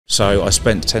So I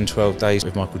spent 10, 12 days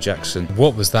with Michael Jackson.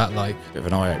 What was that like? Bit of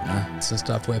an eye-opener. And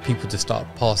stuff where people just start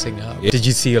passing out. Yeah. Did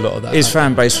you see a lot of that? His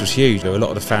fan base was huge. A lot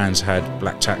of the fans had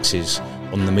black taxis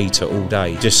on the meter all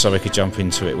day, just so they could jump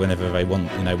into it whenever they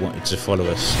wanted to follow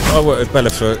us. I worked with Bella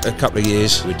for a couple of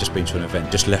years. We'd just been to an event,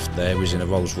 just left there. We was in a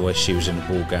Rolls Royce, she was in a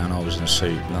ball gown, I was in a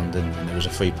suit in London, and there was a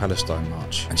Free Palestine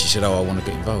march. And she said, oh, I want to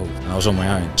get involved. And I was on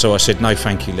my own. So I said, no,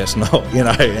 thank you, let's not,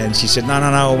 And she said, no,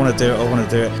 I want to do it, I want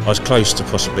to do it. I was close to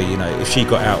possibly, if she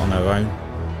got out on her own,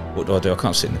 what do? I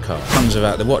can't sit in the car. Comes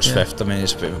about the watch theft. I mean,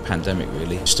 it's a bit of a pandemic,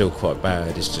 really. It's still quite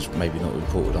bad. It's just maybe not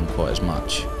reported on quite as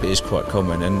much. It is quite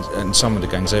common, and some of the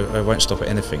gangs, they won't stop at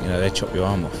anything. They chop your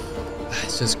arm off.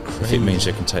 It's just crazy. If it means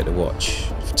they can take the watch.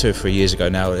 2 or 3 years ago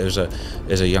now, there's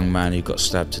a young man who got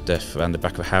stabbed to death around the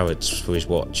back of Harrods for his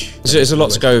watch. There's a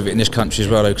lot to go with it in this country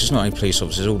as well, though, because it's not only police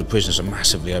officers, all the prisons are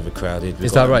massively overcrowded.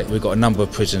 Is that right? We've got a number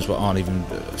of prisons that aren't even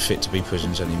fit to be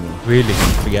prisons anymore. Really?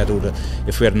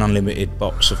 If we had an unlimited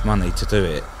box of money to do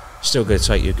it, it's still going to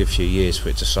take you a good few years for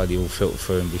it to slowly all filter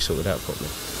through and be sorted out properly.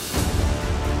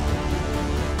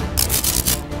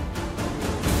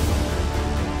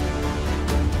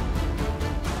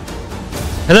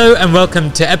 Hello and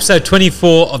welcome to episode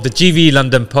 24 of the GVE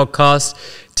London podcast.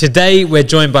 Today we're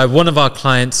joined by one of our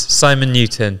clients, Simon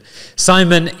Newton.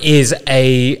 Simon is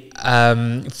a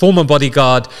former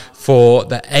bodyguard for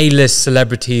the A-list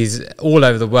celebrities all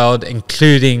over the world,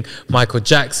 including Michael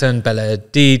Jackson, Bella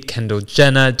Hadid, Kendall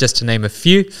Jenner, just to name a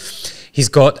few. He's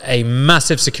got a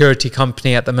massive security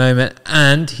company at the moment,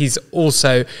 and he's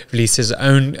also released his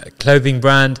own clothing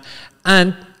brand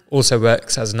and also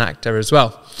works as an actor as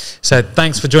well. So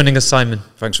thanks for joining us, Simon.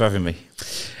 Thanks for having me.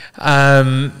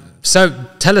 So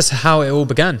tell us how it all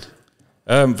began.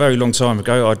 Very long time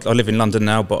ago. I live in London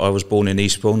now, but I was born in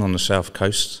Eastbourne on the south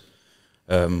coast.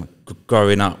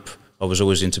 Growing up, I was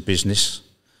always into business.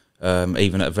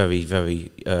 Even at a very, very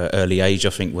early age, I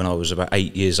think when I was about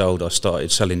 8 years old, I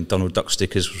started selling Donald Duck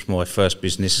stickers, was my first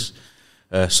business.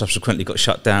 Subsequently got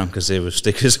shut down because there were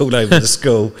stickers all over the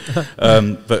school.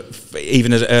 But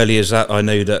even as early as that, I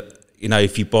knew that,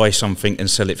 if you buy something and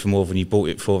sell it for more than you bought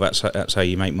it for, that's how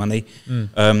you make money.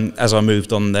 As I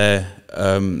moved on there,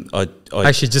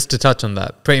 Actually, just to touch on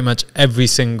that, pretty much every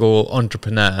single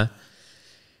entrepreneur,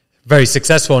 very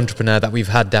successful entrepreneur that we've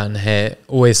had down here,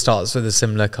 always starts with a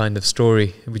similar kind of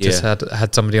story. We just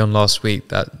had somebody on last week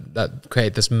that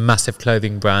created this massive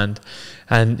clothing brand,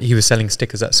 and he was selling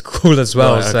stickers at school as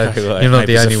well. Right, so right. You're not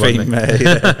the only one.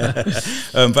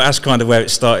 But that's kind of where it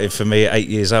started for me at 8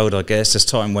 years old, I guess. As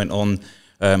time went on,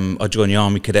 I joined the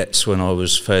Army Cadets when I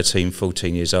was 13,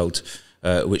 14 years old,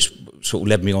 which sort of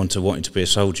led me on to wanting to be a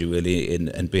soldier, really,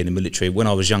 and be in the military. When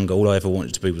I was younger, all I ever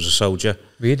wanted to be was a soldier.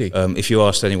 Really? If you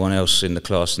asked anyone else in the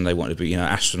class and they wanted to be,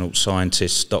 astronauts,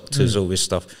 scientists, doctors, all this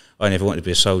stuff, I never wanted to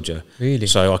be a soldier. Really?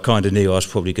 So I kind of knew I was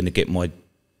probably going to get my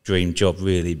dream job,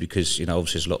 really, because,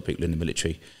 obviously there's a lot of people in the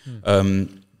military.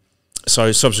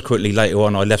 So subsequently, later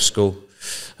on, I left school.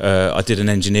 I did an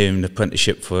engineering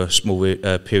apprenticeship for a small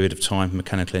period of time,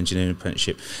 mechanical engineering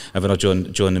apprenticeship, and then I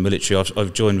joined the military.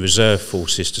 I've joined reserve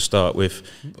forces to start with,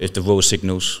 the Royal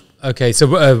Signals. Okay, so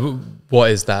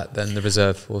what is that then, the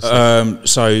reserve forces?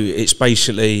 So it's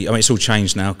basically, it's all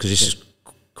changed now because this is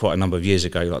quite a number of years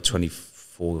ago, like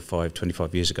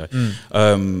 25 years ago.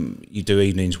 You do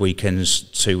evenings, weekends,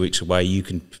 2 weeks away. You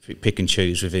can pick and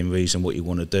choose within reason what you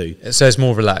want to do. So it's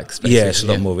more relaxed, basically. Yeah, it's a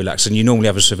lot more relaxed. And you normally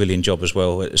have a civilian job as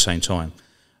well at the same time.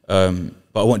 But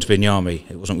I wanted to be in the army.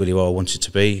 It wasn't really what I wanted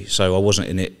to be. So I wasn't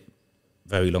in it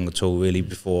very long at all, really,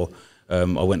 before I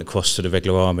went across to the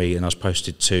regular army and I was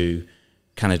posted to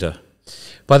Canada.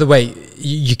 By the way,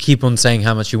 you keep on saying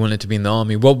how much you wanted to be in the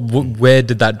army. Where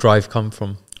did that drive come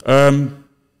from?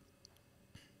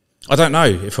 I don't know,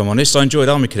 if I'm honest. I enjoyed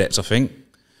Army Cadets, I think.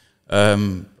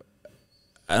 And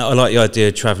I like the idea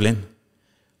of travelling.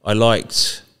 I don't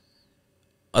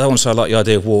want to say I like the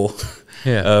idea of war,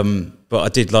 but I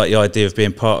did like the idea of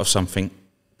being part of something,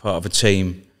 part of a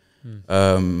team,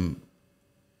 and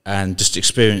just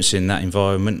experiencing that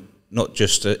environment, not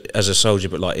just as a soldier,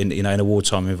 but like in a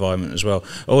wartime environment as well.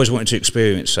 I always wanted to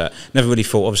experience that. Never really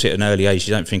thought, obviously at an early age,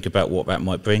 you don't think about what that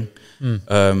might bring.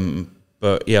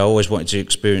 But yeah, I always wanted to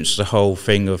experience the whole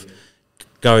thing of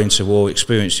going to war,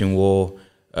 experiencing war,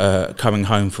 coming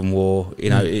home from war.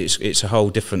 It's a whole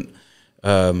different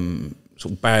sort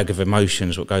of bag of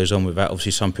emotions what goes on with that.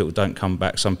 Obviously, some people don't come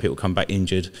back, some people come back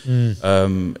injured.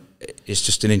 It's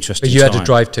just an interesting time. But you had a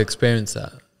drive to experience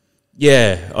that?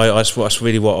 Yeah, that's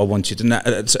really what I wanted. And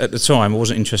at the time, I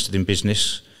wasn't interested in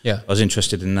business. Yeah. I was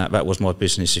interested in that. That was my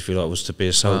business, if you like, was to be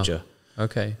a soldier. Wow.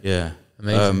 Okay. Yeah.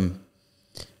 Amazing.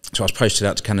 So I was posted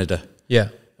out to Canada. Yeah.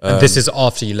 And this is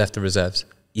after you left the reserves?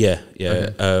 Yeah.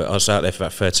 Okay. I was out there for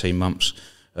about 13 months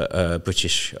at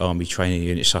British Army Training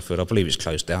Unit Suffield. I believe it's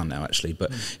closed down now, actually,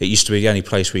 but it used to be the only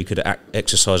place where you could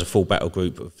exercise a full battle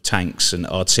group of tanks and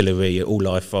artillery, all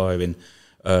live firing.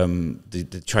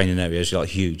 The training area is like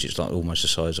huge. It's like almost the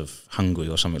size of Hungary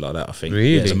or something like that, I think.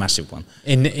 Really? Yeah, it's a massive one.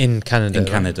 In Canada? In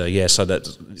Canada, yeah. So that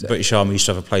the British Army used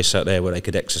to have a place out there where they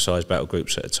could exercise battle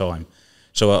groups at a time.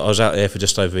 So I was out there for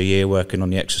just over a year working on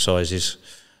the exercises.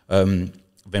 Then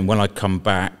when I come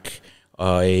back,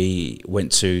 I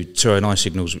went to 209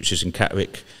 Signals, which is in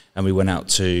Catterick, and we went out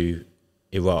to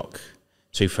Iraq,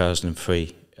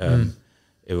 2003,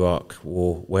 Iraq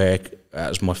War, where that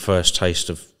was my first taste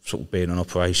of sort of being on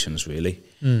operations, really.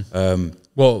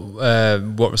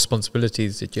 What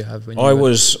responsibilities did you have when you I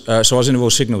was so I was in the Royal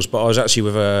Signals, but I was actually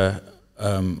with I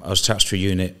was attached to a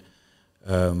unit,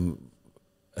 an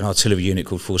artillery unit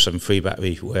called 473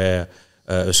 Battery, where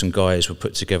some guys were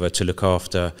put together to look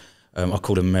after, I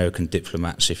call them American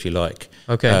diplomats, if you like.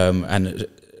 Okay. And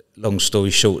long story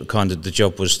short, kind of the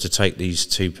job was to take these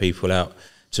two people out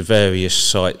to various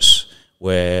sites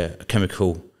where a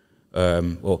chemical,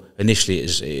 well, initially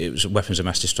it was weapons of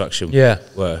mass destruction. Yeah.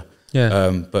 Were. Yeah.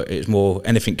 But it was more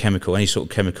anything chemical, any sort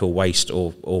of chemical waste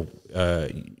or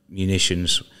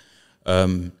munitions.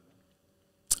 And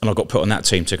I got put on that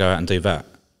team to go out and do that,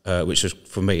 which was,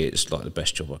 for me, it's like the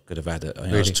best job I could have had.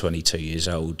 I was 22 years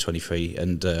old, 23,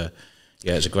 and yeah,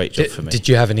 it was a great job for me. Did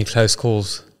you have any close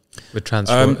calls with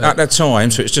transport? At that time,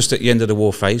 so it's just at the end of the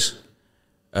war phase,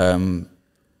 and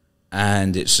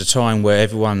it's a time where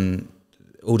everyone,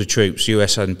 all the troops,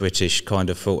 US and British, kind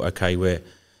of thought, okay,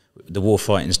 the war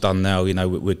fighting's done now, you know,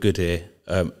 we're good here.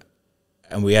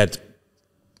 And we had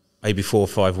maybe 4 or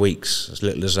 5 weeks, as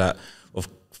little as that, of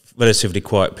relatively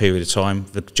quiet period of time.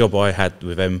 The job I had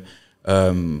with them,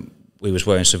 we was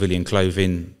wearing civilian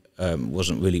clothing,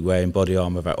 wasn't really wearing body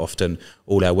armour that often.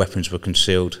 All our weapons were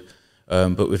concealed.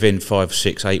 But within 5,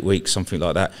 6, 8 weeks, something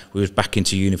like that, we was back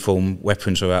into uniform,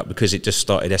 weapons were out, because it just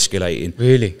started escalating.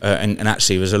 Really? And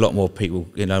actually there was a lot more people,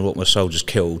 you know, a lot more soldiers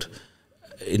killed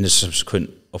in the subsequent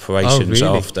operations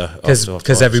after.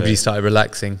 Because everybody started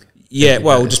relaxing. Yeah,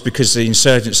 well, just because the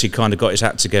insurgency kind of got its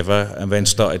act together and then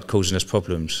started causing us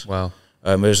problems. Wow.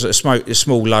 There was a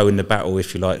small low in the battle,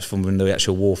 if you like, from when the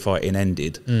actual war fighting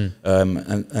ended. And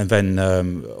then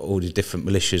all the different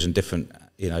militias and different,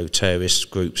 you know, terrorist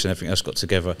groups and everything else got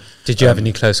together. Did you have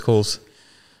any close calls?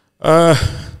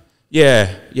 Yeah,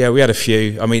 we had a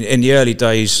few. I mean, in the early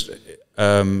days,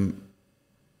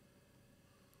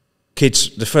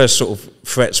 kids, the first sort of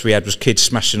threats we had was kids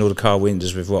smashing all the car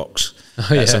windows with rocks.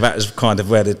 So that was kind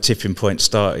of where the tipping point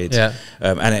started. Yeah.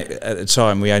 And at the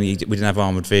time, we didn't have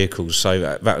armoured vehicles, so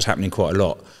that was happening quite a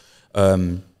lot.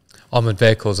 Armoured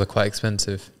vehicles are quite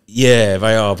expensive. Yeah,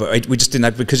 they are, but we just didn't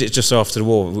have, because it's just after the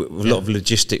war, a lot of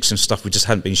logistics and stuff, we just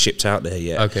hadn't been shipped out there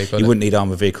yet. Okay, got it. You wouldn't need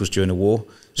armoured vehicles during the war,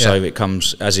 so it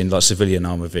comes as in like civilian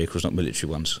armoured vehicles, not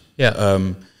military ones. Yeah.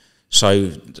 So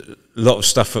a lot of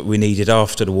stuff that we needed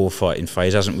after the war fighting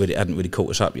phase hadn't really caught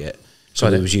us up yet. So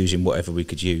we was using whatever we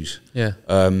could use. Yeah.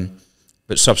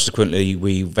 But subsequently,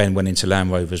 we then went into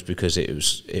Land Rovers because it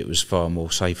was far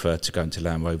more safer to go into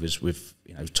Land Rovers with,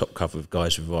 you know, top cover of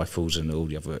guys with rifles and all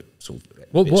the other sort of.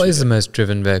 What is the most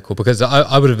driven vehicle? Because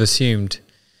I would have assumed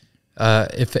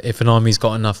if an army's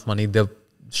got enough money, they'll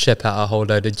ship out a whole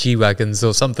load of G-Wagons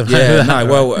or something like that. Yeah, no,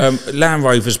 well, Land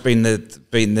Rover's been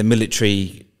the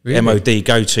military MOD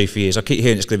go-to for years. I keep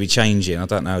hearing it's going to be changing. I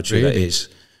don't know how true that is,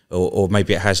 or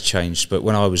maybe it has changed. But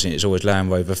when I was in it, it's always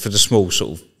Land Rover for the small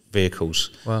sort of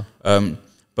vehicles. Wow.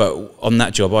 But on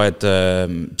that job, I had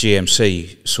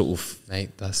GMC sort of.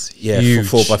 Mate, that's huge.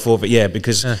 4x4. But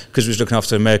because we was looking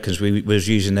after Americans, we was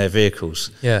using their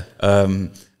vehicles. Yeah.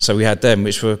 So we had them,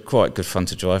 which were quite good fun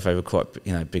to drive. They were quite,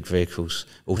 you know, big vehicles,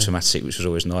 automatic, which was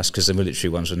always nice because the military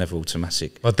ones were never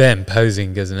automatic. Well, they're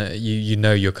imposing, isn't it? You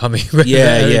know you're coming.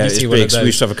 Yeah, it's big. So we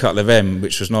used to have a couple of them,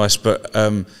 which was nice. But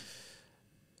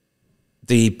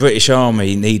the British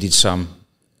Army needed some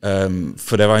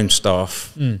for their own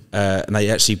staff, and they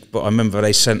actually. But I remember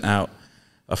they sent out,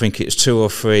 I think it's 2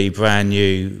 or 3 brand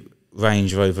new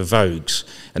Range Rover Vogues,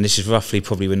 and this is roughly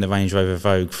probably when the Range Rover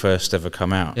Vogue first ever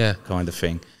come out, kind of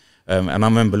thing. And I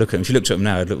remember looking at them, if you looked at them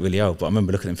now, they'd look really old, but I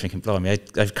remember looking at them thinking, blimey,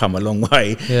 they've come a long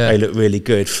way. Yeah. They look really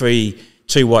good.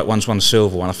 2 white ones, 1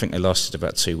 silver one. I think they lasted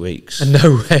about 2 weeks.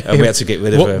 No way. And we had to get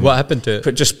rid of them. What happened to it?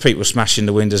 But just people smashing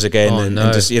the windows again,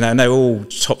 and just, you know, and they were all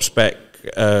top spec,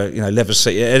 you know, leather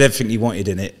seat, everything you wanted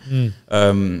in it.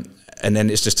 And then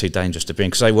it's just too dangerous to be in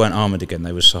because they weren't armoured again;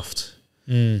 they were soft.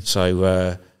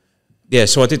 So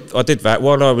so I did that.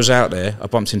 While I was out there, I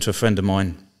bumped into a friend of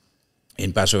mine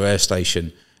in Basel Air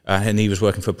Station, and he was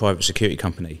working for a private security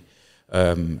company.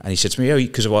 And he said to me, "Oh,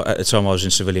 because at the time I was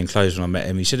in civilian clothes when I met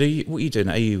him." He said, "What are you doing?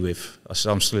 Who are you with?" I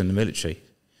said, "I'm still in the military."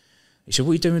 He said,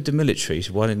 "What are you doing with the military?" He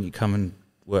said, "Why didn't you come and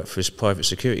work for this private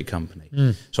security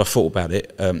company?" So I thought about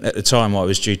it. At the time, I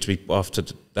was due to be, after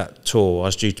that tour, I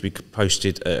was due to be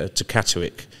posted to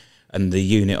Catterick, and the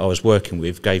unit I was working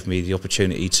with gave me the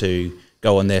opportunity to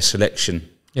go on their selection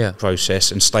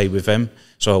process and stay with them.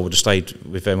 So I would have stayed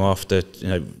with them after,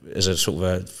 as a sort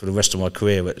of for the rest of my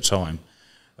career at the time.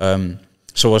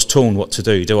 So I was torn what to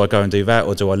do. Do I go and do that,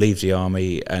 or do I leave the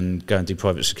army and go and do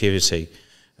private security?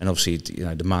 And obviously,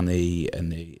 the money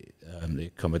and the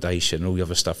accommodation and all the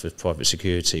other stuff with private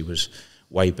security was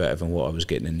way better than what I was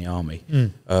getting in the army.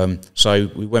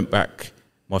 So we went back.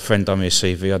 My friend done me a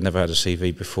CV. I'd never had a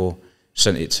CV before.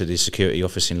 Sent it to the security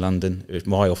office in London. It was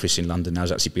my office in London. I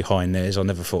was actually behind theirs. I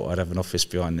never thought I'd have an office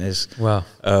behind theirs. Wow.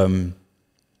 And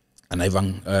they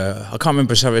rung. I can't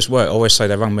remember how this worked. I always say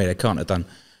they rung me. They can't have done.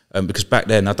 Because back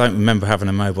then, I don't remember having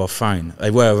a mobile phone.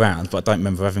 They were around, but I don't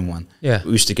remember having one. Yeah.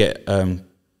 We used to get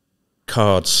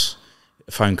cards,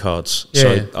 phone cards.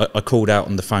 Yeah, So I called out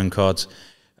on the phone cards,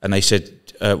 and they said,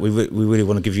 we really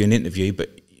want to give you an interview, but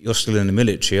you're still in the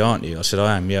military, aren't you? I said,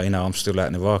 I am. Yeah, I'm still out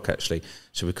in Iraq, actually.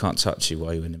 So we can't touch you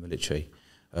while you're in the military.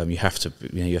 You have to,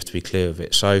 you have to be clear of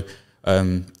it. So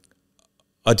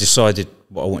I decided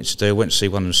what I wanted to do. I went to see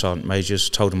one of the sergeant majors,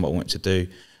 told them what I wanted to do,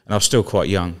 and I was still quite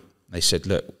young. They said,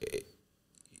 look,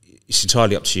 it's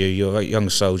entirely up to you. You're a young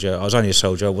soldier. I was only a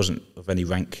soldier. I wasn't of any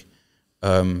rank.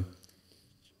 Kind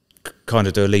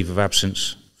of do a leave of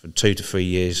absence for 2 to 3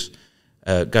 years.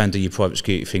 Go and do your private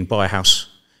security thing. Buy a house.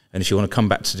 And if you want to come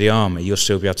back to the army, you'll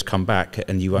still be able to come back,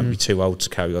 and you won't be too old to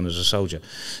carry on as a soldier.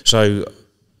 So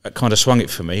it kind of swung it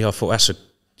for me. I thought that's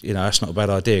not a bad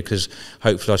idea, because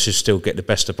hopefully I should still get the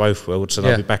best of both worlds, and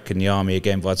I'll be back in the army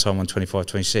again by the time I'm 25,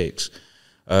 26.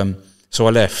 So I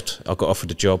left. I got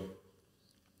offered a job.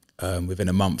 Within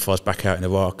a month, I was back out in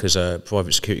Iraq as a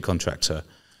private security contractor.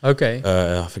 Okay.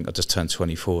 I think I just turned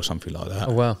 24, something like that.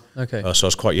 Oh, wow. Okay. So I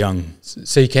was quite young.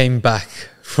 So you came back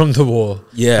from the war.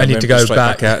 Yeah. I need to go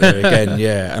back out there again.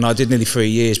 Yeah. And I did nearly 3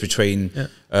 years between,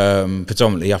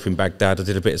 predominantly up in Baghdad. I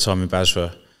did a bit of time in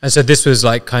Basra. And so this was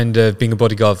like kind of being a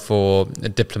bodyguard for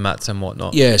diplomats and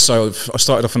whatnot. Yeah. So I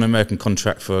started off on an American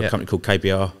contract for a company called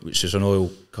KBR, which is an oil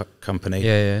company.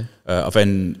 Yeah. I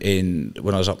then,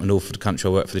 when I was up north of the country,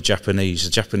 I worked for the Japanese.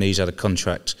 The Japanese had a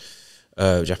contract.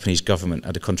 Japanese government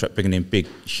had a contract bringing in big,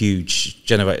 huge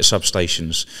generator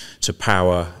substations to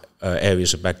power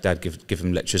areas of Baghdad, give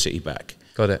them electricity back.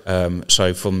 Got it.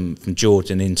 So from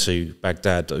Jordan into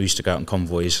Baghdad, I used to go out on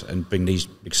convoys and bring these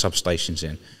big substations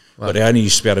in. Wow. But they only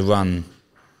used to be able to run,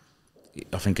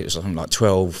 I think it was something like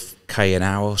 12k an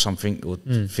hour or something, or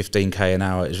 15k an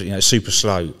hour. It was, super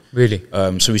slow. Really?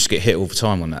 So we used to get hit all the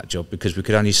time on that job, because we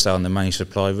could only stay on the main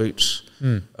supply routes.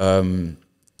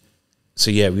 So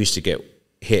yeah, we used to get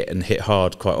hit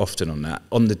hard quite often on that.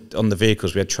 On the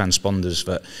vehicles, we had transponders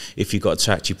that if you got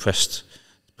attacked, you pressed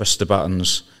the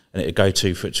buttons, and it would go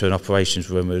to an operations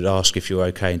room. It would ask if you're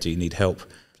okay and do you need help.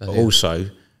 But also,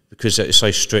 because it's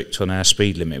so strict on our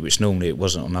speed limit, which normally it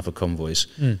wasn't on other convoys,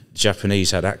 the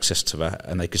Japanese had access to that,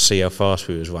 and they could see how fast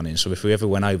we was running. So if we ever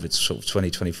went over to sort of 20,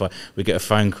 25, we'd get a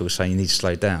phone call saying you need to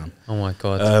slow down. Oh my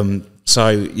God. So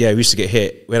yeah, we used to get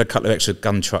hit. We had a couple of extra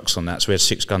gun trucks on that, so we had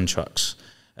 6 gun trucks,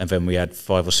 and then we had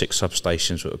 5 or 6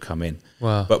 substations that would come in.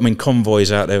 Wow. But I mean,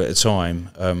 convoys out there at the time,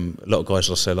 a lot of guys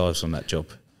lost their lives on that job.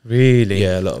 Really?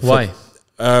 Yeah, a lot of. Why?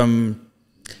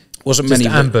 Wasn't just many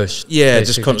ambush. Yeah, basically.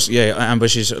 Just constant. Yeah,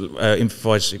 ambushes,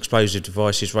 improvised explosive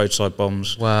devices, roadside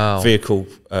bombs. Wow.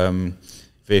 Vehicle-borne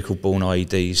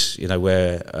IEDs.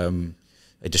 Where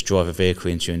they just drive a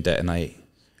vehicle into you and detonate.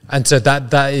 And so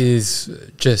that is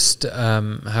just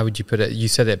how would you put it? You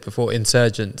said it before,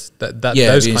 insurgents.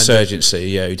 Those the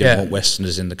insurgency. Who didn't want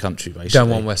Westerners in the country, basically. Don't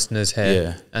want Westerners here.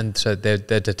 Yeah, and so they'd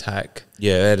attack.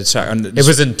 Yeah, they'd attack. And it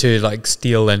wasn't to like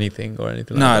steal anything or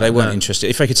anything. No, like that. They weren't interested.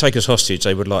 If they could take us hostage,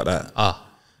 they would like that. Ah,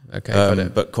 okay. Got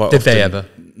it. But quite did often, they ever?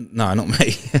 No, not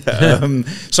me.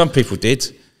 Some people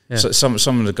did. Yeah. So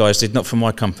some of the guys did, not from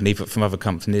my company, but from other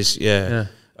companies. Yeah.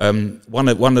 One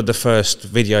of the first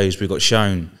videos we got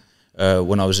shown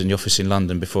when I was in the office in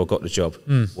London before I got the job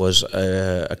was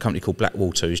a company called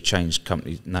Blackwater, who's changed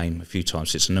company name a few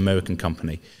times. It's an American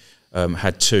company.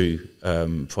 Had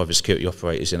 2 private security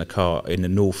operators in a car in the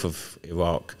north of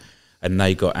Iraq, and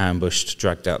they got ambushed,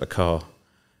 dragged out the car,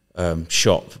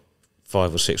 shot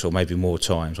 5 or 6 or maybe more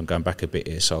times. I'm going back a bit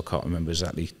here, so I can't remember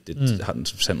exactly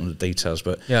 100% on the details,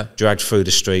 but dragged through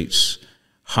the streets,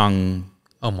 hung.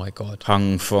 Oh my God!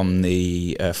 Hung from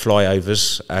the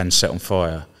flyovers and set on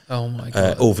fire. Oh my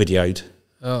God! All videoed.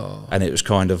 Oh. And it was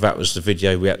kind of, that was the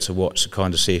video we had to watch to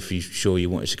kind of see if you sure you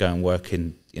wanted to go and work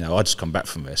in, you know, I just come back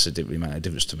from there, so it didn't really make a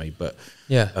difference to me. But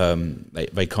yeah,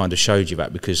 they kind of showed you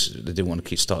that because they didn't want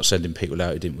to start sending people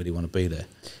out who didn't really want to be there.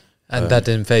 and that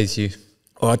didn't faze you.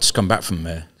 Well, I'd just come back from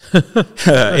there.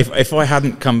 If I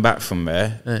hadn't come back from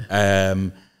there,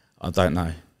 I don't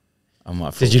know. I might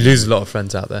have Did you lose a lot of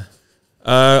friends out there?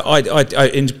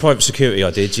 I in private security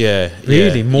I did, yeah.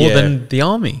 Really? Yeah, More yeah. than the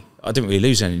army? I didn't really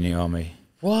lose any in the army.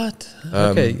 What?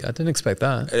 Okay, I didn't expect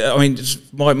that. I mean,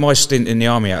 my stint in the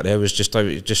army out there was just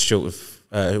short of,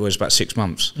 it was about 6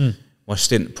 months. My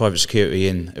stint in private security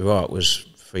in Iraq was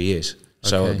 3 years.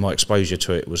 So Okay. my exposure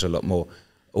to it was a lot more.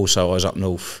 Also, I was up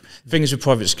north. The thing is with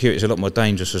private security, it's a lot more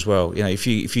dangerous as well. You know, if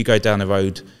you go down the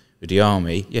road with the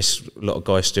army, yes, a lot of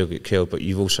guys still get killed, but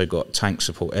you've also got tank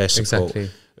support, air support. Exactly.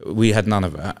 We had none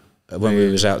of that. When we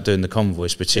was out doing the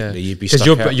convoys, particularly, you'd be Because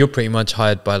stuck out. you're pretty much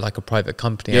hired by like a private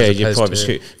company. Yeah, as your opposed private to,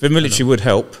 security. The military would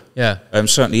help. Yeah.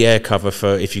 Certainly air cover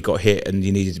for if you got hit and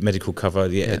you needed medical cover,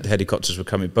 the helicopters were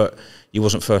coming, but you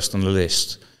wasn't first on the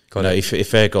list. Got You know, it.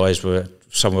 if air guys were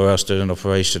somewhere else doing an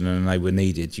operation and they were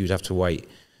needed, you'd have to wait.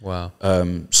 Wow.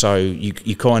 So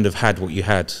you kind of had what you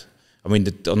had. I mean,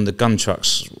 on the gun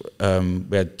trucks,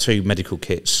 we had 2 medical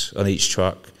kits on each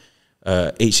truck.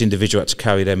 Each individual had to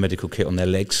carry their medical kit on their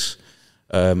legs.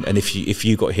 And if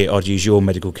you got hit, I'd use your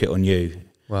medical kit on you.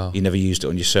 Wow. You never used it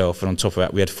on yourself. And on top of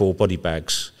that, we had 4 body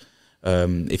bags.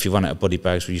 If you run out of body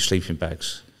bags, we use sleeping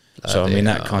bags. So I mean,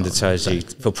 that kind of tells you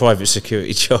for a private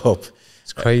security job.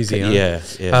 It's crazy. Huh?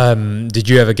 Yeah. Did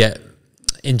you ever get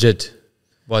injured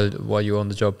while you were on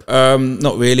the job?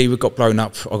 Not really. We got blown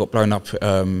up. I got blown up.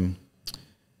 I mean,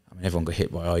 everyone got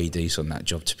hit by IEDs on that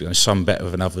job, to be honest. Some better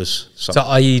than others. Some, So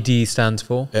IED stands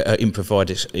for?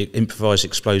 improvised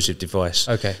explosive device.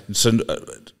 Okay. So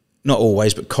not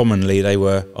always, but commonly they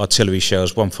were artillery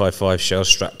shells, 155 shells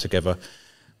strapped together.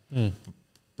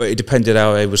 But it depended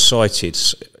how they were sighted.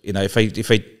 You know, if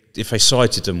they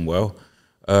sighted them well,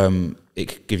 it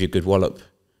could give you a good wallop.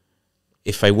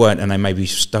 If they weren't and they maybe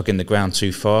stuck in the ground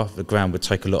too far, the ground would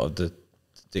take a lot of the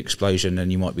explosion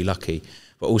and you might be lucky.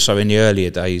 But also in the earlier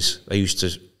days, they used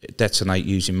to detonate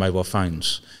using mobile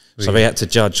phones. Really? So they had to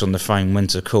judge on the phone when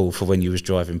to call for when you was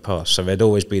driving past. So they'd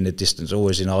always be in the distance,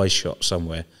 always in eye shot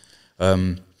somewhere.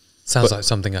 Sounds like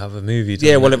something out of a movie.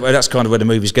 Yeah, well, it? that's kind of where the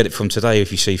movies get it from today,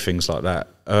 if you see things like that.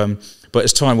 But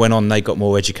as time went on, they got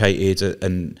more educated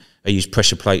and they used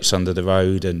pressure plates under the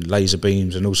road and laser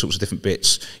beams and all sorts of different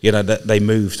bits. You know, that they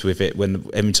moved with it when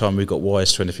every time we got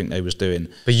wires to anything they was doing.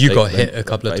 But you got hit a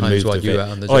couple of times while you were out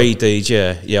on the job? IEDs,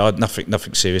 yeah. I had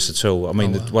nothing serious at all. I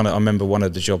mean, I remember one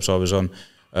of the jobs I was on,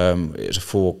 it was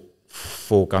a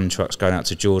four gun trucks going out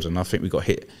to Jordan. I think we got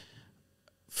hit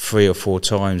 3 or 4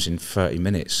 times in 30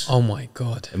 minutes. Oh my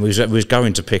God. And we was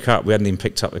going to pick up. We hadn't even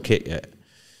picked up the kit yet.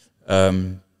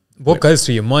 What goes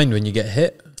through your mind when you get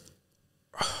hit?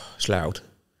 It's loud.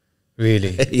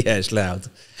 Really? Yeah, it's loud.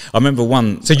 I remember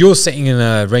one. So you're sitting in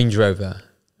a Range Rover?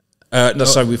 No,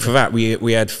 so for that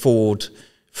we had Ford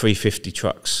 350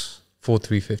 trucks. Ford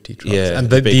 350 trucks. Yeah,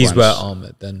 and the big these ones. were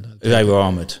armoured then? They were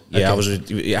armoured. Yeah,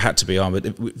 Okay. it had to be armoured.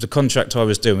 The contract I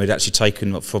was doing, we'd actually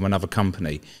taken up from another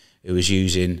company who was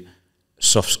using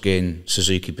soft skin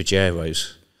Suzuki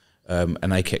Pajeros,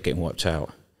 and they kept getting wiped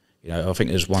out. You know, I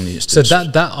think there's one instance. So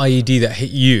that IED that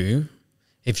hit you,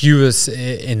 if you was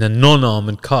in a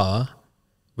non-armoured car,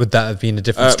 would that have been a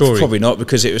different story? Probably not,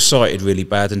 because it was sighted really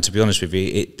bad, and to be honest with you,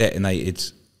 it detonated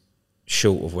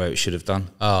short of where it should have done.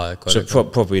 Oh, so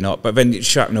probably not. But then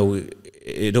shrapnel,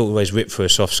 it always ripped through a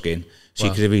soft skin, so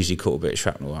you could have easily caught a bit of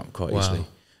shrapnel up quite easily.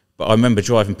 But I remember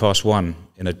driving past one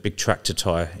in a big tractor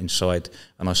tyre inside,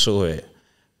 and I saw it.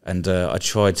 And I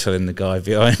tried telling the guy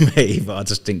behind me, but I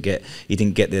just didn't get. He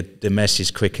didn't get the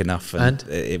message quick enough, and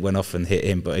it went off and hit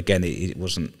him. But again, it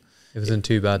wasn't. It wasn't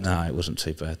too bad. No, it wasn't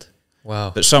too bad.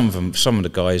 Wow. But some of the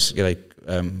guys, you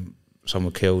know, some were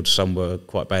killed, some were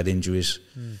quite bad injuries.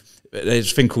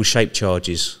 There's a thing called shape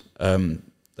charges.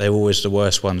 They're always the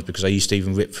worst ones because they used to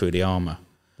even rip through the armour.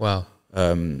 Wow.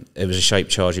 There was a shape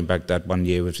charge in Baghdad one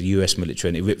year with the US military,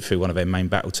 and it ripped through one of their main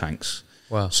battle tanks.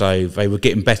 Wow. So they were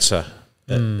getting better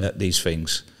at these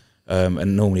things,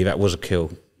 and normally that was a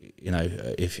kill. You know,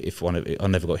 if one of I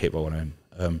never got hit by one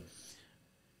of them.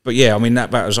 But yeah, I mean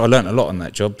that was, I learnt a lot on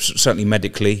that job. Certainly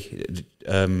medically,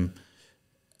 I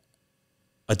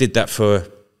did that for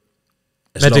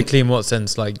medically in what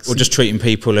sense? Like, or just treating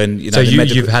people, and you know. So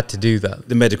you've had to do that,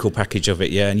 the medical package of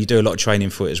it, yeah, and you do a lot of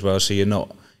training for it as well. So you're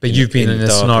not. But you've been in a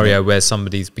scenario where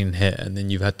somebody's been hit, and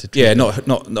then you've had to. Yeah, not.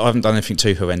 I haven't done anything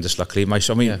too horrendous. Luckily, most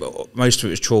of it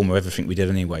was trauma. Everything we did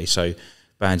anyway. So,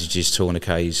 bandages,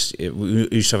 tourniquets. We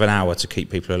used to have an hour to keep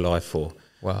people alive for.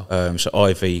 Wow. So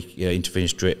IV,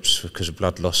 intravenous drips because of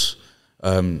blood loss.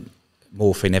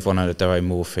 Morphine, everyone had their own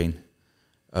morphine.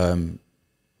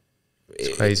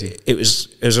 It's crazy. It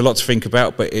was a lot to think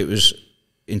about, but it was,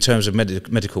 in terms of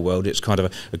medical world, it's kind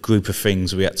of a group of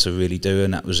things we had to really do,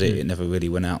 and that was it. It never really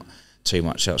went out too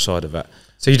much outside of that.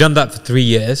 So you've done that for 3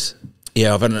 years?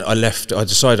 Yeah, I left. I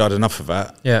decided I had enough of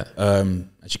that. Yeah.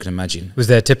 As you can imagine. Was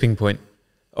there a tipping point?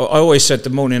 I always said the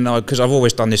morning, because I've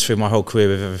always done this through my whole career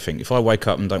with everything. If I wake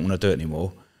up and don't want to do it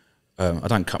anymore, I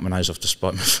don't cut my nose off to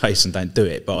spite my face and don't do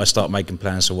it, but I start making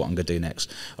plans for what I'm going to do next.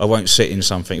 I won't sit in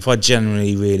something. If I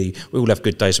generally we all have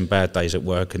good days and bad days at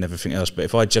work and everything else, but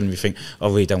if I generally think, I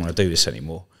really don't want to do this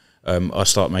anymore, I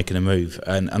start making a move.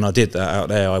 And I did that out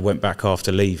there. I went back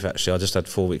after leave, actually. I just had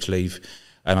 4 weeks leave,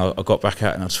 and I got back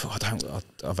out and I just thought,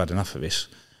 I've had enough of this.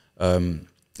 And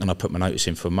I put my notice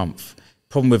in for a month.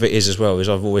 Problem with it is as well, is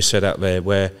I've always said out there,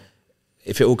 where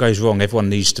if it all goes wrong, everyone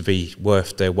needs to be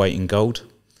worth their weight in gold.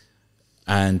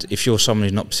 And if you're someone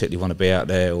who's not particularly want to be out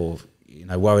there, or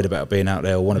worried about being out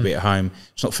there, or want to be at home,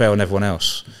 it's not fair on everyone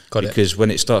else. Because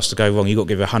when it starts to go wrong, you've got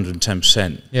to give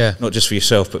 110%. Yeah. Not just for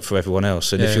yourself, but for everyone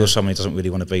else. And if you're someone who doesn't really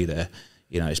want to be there,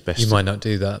 it's best. You might not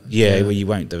do that. Yeah, well, you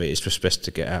won't do it. It's just best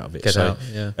to get out of it. Get out.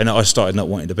 Yeah. And I started not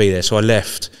wanting to be there, so I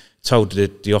left. Told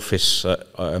the office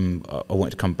I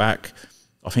wanted to come back.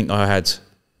 I think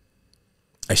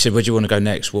they said, where do you want to go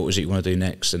next? What was it you want to do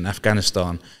next? And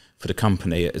Afghanistan, for the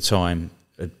company at the time,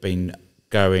 had been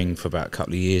going for about a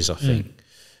couple of years, I think.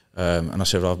 And I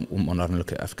said, I wouldn't want to have a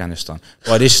look at Afghanistan.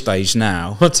 By this stage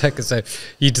now... One second, so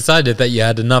you decided that you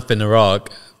had enough in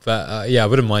Iraq, but I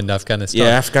wouldn't mind Afghanistan.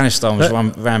 Yeah, Afghanistan was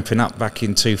ramping up back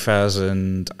in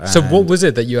 2000. So what was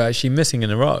it that you were actually missing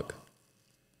in Iraq?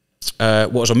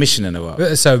 What was I missing in Iraq?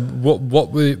 So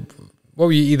what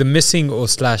were you either missing or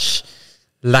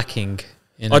 / lacking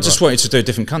in Iraq? I just wanted to do a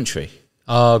different country.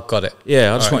 Oh, got it.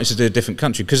 Yeah, I just wanted to do a different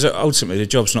country, because ultimately the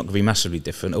job's not going to be massively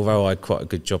different, although I had quite a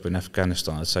good job in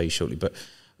Afghanistan, I'll tell you shortly. But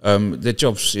the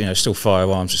job's still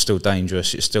firearms, it's still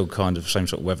dangerous, it's still kind of the same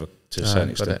sort of weather to a certain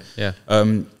extent. Yeah.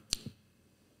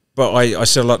 But I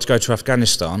said I'd like to go to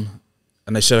Afghanistan,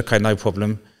 and they said, okay, no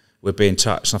problem, we'll be in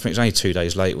touch. And I think it was only 2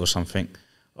 days later or something.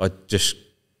 I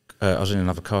was in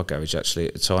another car garage actually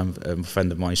at the time. A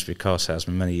friend of mine used to be a car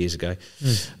salesman many years ago,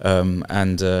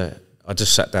 and I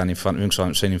just sat down in front of him because I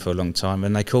hadn't seen him for a long time,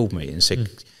 and they called me and said,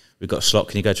 we've got a slot,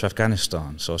 can you go to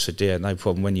Afghanistan? So I said, yeah, no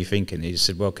problem, when are you thinking? He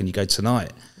said, well, can you go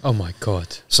tonight? Oh my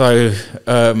God. So,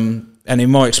 and in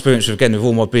my experience, again, with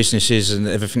all my businesses and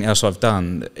everything else I've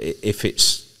done,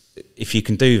 if you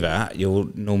can do that, you'll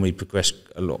normally progress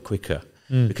a lot quicker.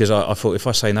 Because I thought, if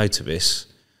I say no to this,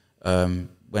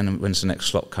 when's the next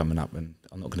slot coming up, and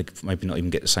I'm not going to maybe not even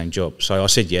get the same job. So I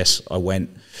said yes, I went,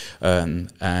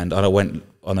 and I went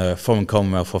on a Foreign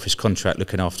Commonwealth Office contract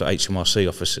looking after HMRC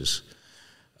officers.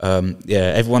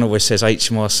 Everyone always says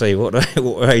HMRC, what are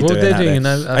they doing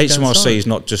out there? HMRC is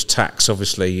not just tax,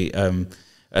 obviously,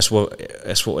 that's what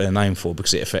they're known for,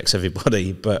 because it affects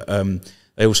everybody, but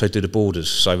they also do the borders,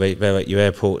 so they're at your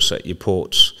airports, at your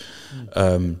ports,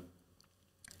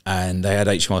 and they had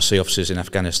HMRC officers in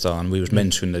Afghanistan. We was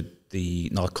mentoring the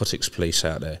narcotics police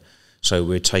out there. So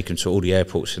we'd taken to all the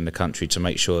airports in the country to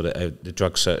make sure that the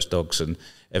drug search dogs and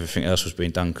everything else was being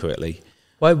done correctly.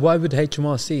 Why would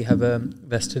HMRC have a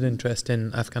vested interest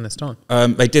in Afghanistan?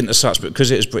 They didn't as such, but because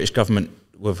it was British government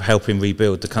were helping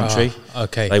rebuild the country.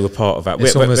 Okay. They were part of that.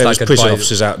 There was prison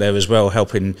officers out there as well,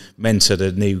 helping mentor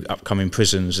the new upcoming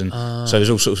prisons, and so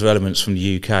there's all sorts of elements from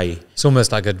the UK. It's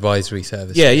almost like advisory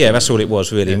service. Yeah, that's all it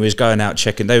was really. Yeah. And we was going out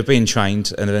checking. They were being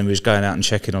trained, and then we was going out and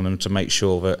checking on them to make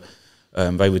sure that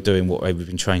they were doing what they've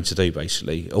been trained to do.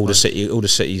 Basically, all the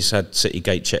cities had city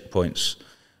gate checkpoints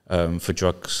for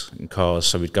drugs and cars,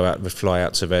 so we'd fly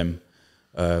out to them.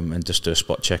 And just do a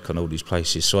spot check on all these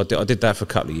places. So I did that for a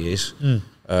couple of years,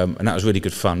 and that was really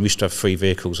good fun. We used to have 3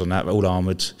 vehicles on that, all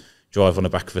armoured, drive on the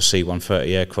back of a C-130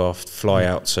 aircraft, fly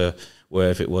out to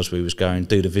wherever it was we was going,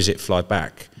 do the visit, fly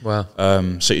back. Wow.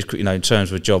 So it's, in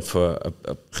terms of a job for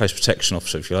a close protection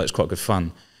officer, if you like, it's quite good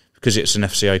fun. Because it's an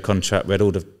FCA contract, we had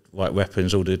all the right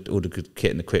weapons, all the good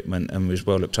kit and equipment, and we was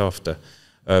well looked after.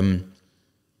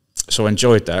 So I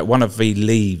enjoyed that. One of the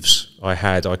leaves I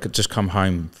could just come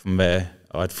home from there.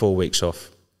 I had 4 weeks off,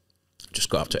 just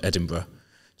got up to Edinburgh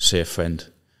to see a friend,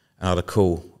 and I had a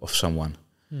call off someone.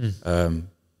 And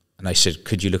they said,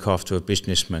 could you look after a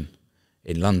businessman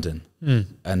in London?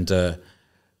 And I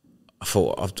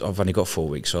thought, I've only got 4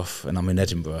 weeks off, and I'm in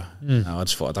Edinburgh. I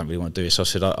just thought, I don't really want to do this. So I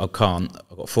said, I can't.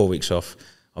 I've got 4 weeks off.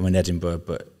 I'm in Edinburgh,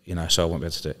 but, so I won't be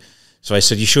able to do it. So they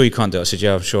said, "You sure you can't do it?" I said,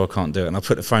 "Yeah, I'm sure I can't do it." And I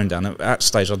put the phone down. At that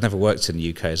stage, I'd never worked in the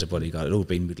UK as a bodyguard. It'd all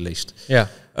been Middle East. Yeah.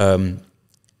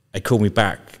 They called me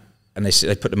back and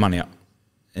they put the money up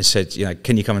and said, "You know,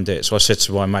 can you come and do it?" So I said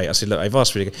to my mate, I said, "Look, they've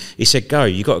asked me to go." He said, "Go,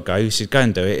 you got to go." He said, "Go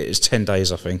and do it." It was 10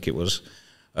 days, I think it was.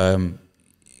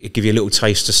 It'd give you a little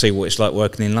taste to see what it's like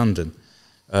working in London.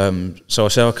 So I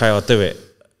said, "Okay, I'll do it."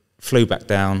 Flew back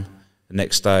down the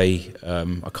next day.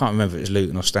 I can't remember if it was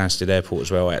Luton or Stansted Airport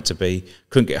as well. I had to be.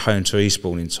 Couldn't get home to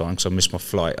Eastbourne in time because I missed my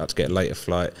flight. I had to get a later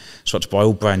flight. So I had to buy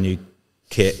all brand new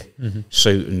kit,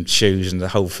 suit and shoes and the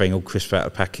whole thing, all crisp out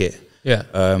of the packet. Yeah.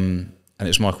 And it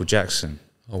was Michael Jackson.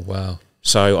 Oh, wow.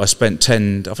 So I spent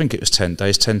 10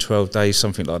 days, 10, 12 days,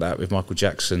 something like that with Michael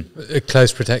Jackson.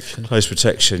 Close protection. Close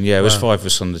protection, yeah. It was 5 of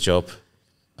us on the job.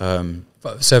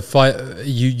 So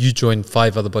you joined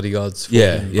 5 other bodyguards?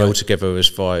 Yeah, altogether it was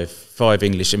 5. 5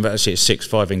 English, and actually it's 6,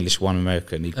 5 English, 1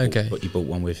 American. He bought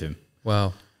one with him.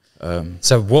 Wow.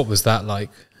 So what was that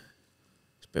like?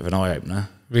 It's a bit of an eye-opener.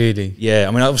 Really? Yeah,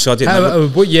 I mean, obviously I didn't know.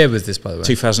 What year was this, by the way?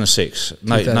 2006.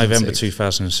 November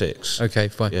 2006. Okay,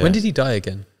 fine. Yeah. When did he die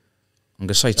again? I'm going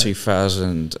to say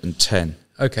 2010.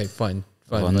 Okay, fine.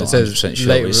 Well, I'm not 100%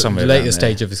 sure. It's somewhere later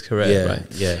stage of his career, right?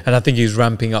 Yeah. And I think he was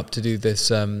ramping up to do this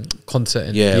concert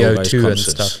in the all O2 and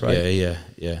concerts. stuff, right?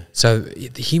 Yeah. So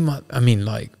he might, I mean,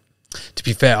 like, to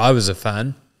be fair, I was a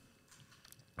fan.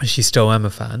 She still am a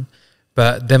fan.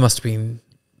 But there must have been,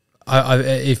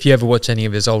 if you ever watch any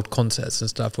of his old concerts and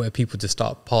stuff where people just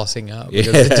start passing out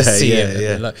because they just see him.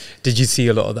 Yeah. Like, did you see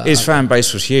a lot of that? His fan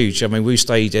base was huge. I mean, we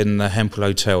stayed in the Hempel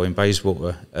Hotel in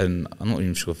Bayswater, and I'm not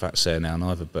even sure if that's there now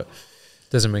neither, but...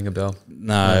 Doesn't ring a bell.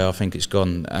 No, I think it's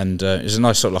gone. And it was a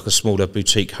nice sort of like a smaller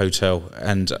boutique hotel,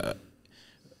 and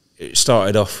it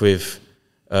started off with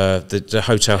the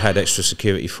hotel had extra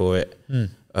security for it.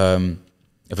 And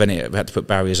then it had to put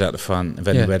barriers out the front, and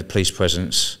then we had a police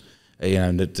presence. You know,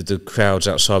 and the crowds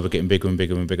outside were getting bigger and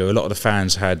bigger and bigger. A lot of the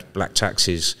fans had black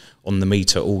taxis on the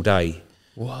meter all day,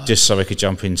 just so they could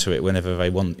jump into it whenever they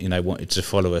wanted to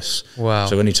follow us. Wow!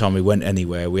 So anytime we went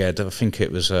anywhere, we had, I think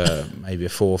it was maybe a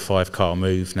 4 or 5 car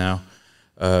move now,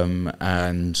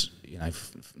 and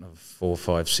 4,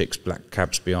 5, 6 black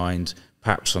cabs behind.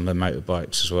 Perhaps on the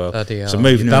motorbikes as well. So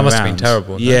moving that must around, have been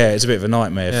terrible. Yeah, it's a bit of a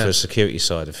nightmare for the security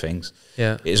side of things.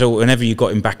 Yeah, it's all, whenever you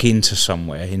got him back into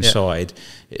somewhere inside,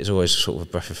 it's always sort of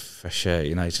a breath of fresh air.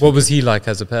 You know. What was he like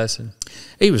as a person?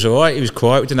 He was all right. He was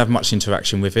quiet. We didn't have much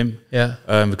interaction with him. Yeah,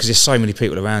 because there's so many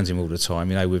people around him all the time.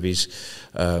 You know, with his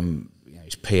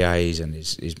his PAs and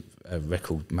his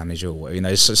record manager or whatever. You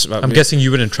know, I'm guessing you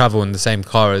wouldn't travel in the same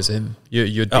car as him.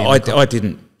 I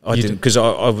didn't. I didn't, because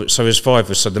so there's 5 of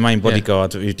us. So the main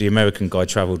bodyguard, the American guy,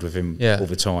 travelled with him all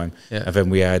the time. Yeah. And then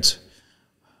we had,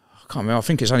 I can't remember, I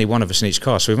think it's only 1 of us in each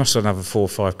car. So we must have another 4 or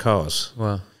 5 cars.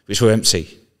 Wow. Which were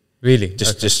empty. Really?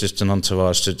 Just an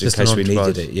entourage in case we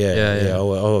needed it. Yeah. I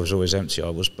was always empty,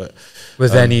 but...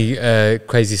 Was there any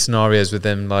crazy scenarios with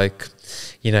him, like,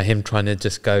 him trying to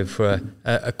just go for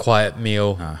a quiet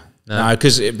meal? No,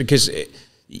 because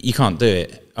you can't do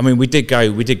it. I mean, we did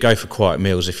go for quiet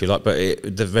meals, if you like, but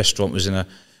the restaurant was in a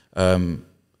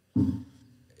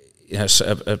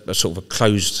sort of a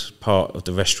closed part of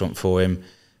the restaurant for him.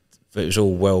 But it was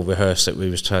all well rehearsed that we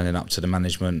was turning up to the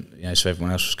management, so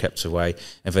everyone else was kept away.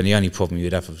 And then the only problem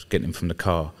you'd have was getting him from the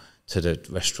car to the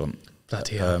restaurant.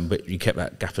 But you kept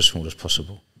that gap as small as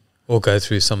possible. Or go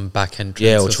through some back entrance.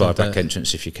 Yeah, or try a back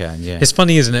entrance if you can. Yeah, it's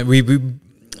funny, isn't it? We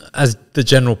as the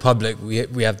general public,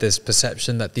 we have this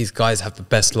perception that these guys have the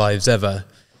best lives ever,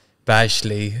 but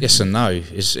actually, yes and no.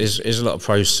 There's a lot of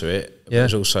pros to it. But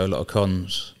there's also a lot of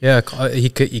cons. Yeah, he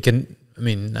can. I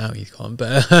mean, now he can't,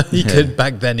 but he could.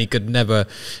 Back then, he could never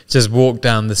just walk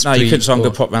down the street. No, you couldn't. So I'm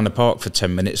going to pop around the park for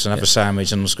 10 minutes and have a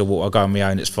sandwich, and I'm just going to walk. I'll go on my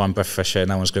own. It's fine, breath of fresh air.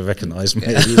 No one's going to recognise me.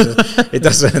 It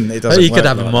doesn't. He could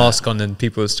have a mask on, and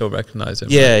people would still recognise him.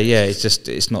 Yeah, right?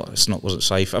 It's not wasn't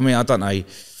safe. I mean, I don't know.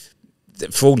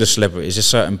 For all the celebrities, there's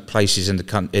certain places in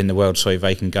the world,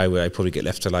 they can go where they probably get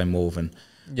left alone more than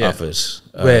others.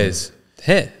 Where's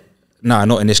here? No,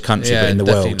 not in this country, but in the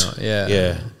world.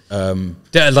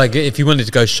 Not. Like, if you wanted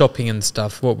to go shopping and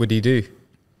stuff, what would he do?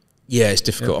 Yeah, it's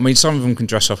difficult. I mean, some of them can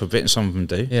dress up a bit, and some of them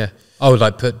do. Yeah. Oh,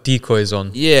 like put decoys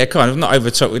on. Yeah, kind of. Not over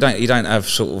the top. You don't have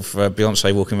sort of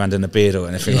Beyonce walking around in a beard or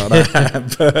anything like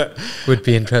that. But would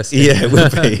be interesting. Yeah, it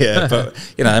would be. Yeah, but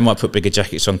they might put bigger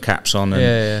jackets on, caps on,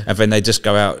 and then they just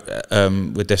go out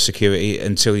with their security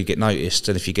until you get noticed.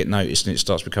 And if you get noticed and it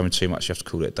starts becoming too much, you have to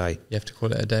call it a day. You have to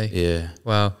call it a day. Yeah.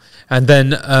 Wow. And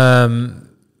then.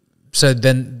 So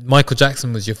then Michael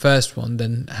Jackson was your first one,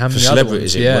 then how many other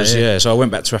ones? It was. So I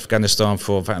went back to Afghanistan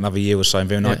for about another year or so, and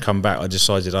then when I come back, I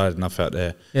decided I had enough out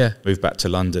there. Yeah. Moved back to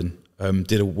London.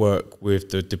 did a work with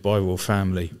the Dubai royal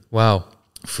family. Wow.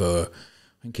 For,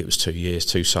 I think it was 2 years,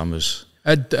 2 summers.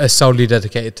 Solely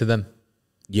dedicated to them?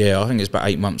 Yeah, I think it's about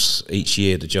 8 months each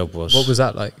year the job was. What was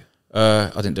that like?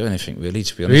 I didn't do anything really,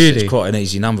 to be honest. Really? It's quite an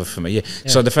easy number for me, yeah.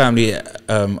 So the family,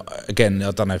 again,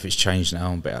 I don't know if it's changed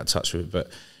now, I'm a bit out of touch with it, but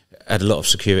had a lot of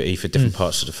security for different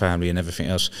parts of the family and everything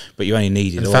else, but you only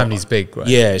needed... And the family's big, right?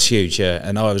 Yeah, it's huge, yeah.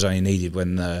 And I was only needed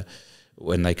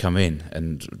when they come in,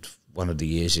 and one of the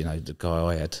years, you know, the guy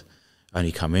I had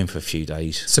only come in for a few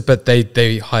days. So, but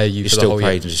they hire you for the whole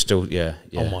year? You're still paid, and you're still, yeah.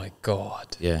 Oh my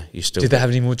God. Yeah, you still... Did they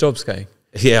have any more jobs going?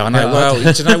 Yeah, I know.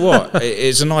 Well, do you know what?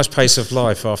 It's a nice pace of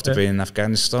life after being in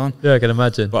Afghanistan. Yeah, I can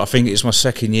imagine. But I think it's my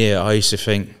second year. I used to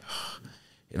think,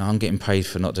 you know, I'm getting paid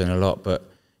for not doing a lot, but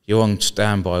you're on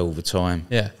standby all the time.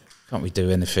 Yeah. Can't we do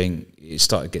anything? It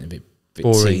started getting a bit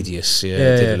boring. Tedious. Yeah,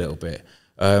 it did a little bit.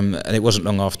 And it wasn't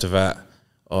long after that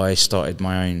I started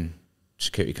my own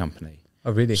security company.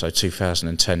 Oh, really? So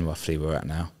 2010 roughly we're at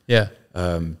now. Yeah.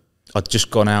 I'd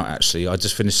just gone out actually. I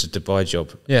just finished the Dubai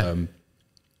job. Yeah.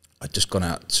 I'd just gone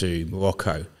out to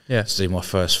Morocco to do my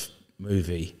first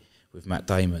movie with Matt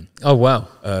Damon. Oh, wow.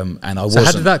 And I So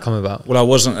how did that come about? Well, I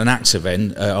wasn't an actor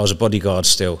then. I was a bodyguard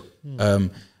still.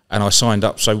 And I signed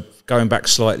up. So going back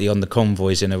slightly on the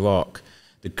convoys in Iraq,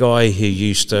 the guy who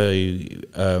used to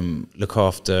look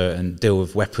after and deal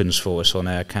with weapons for us on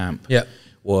our camp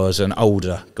was an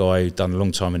older guy who'd done a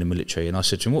long time in the military. And I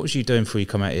said to him, what was you doing before you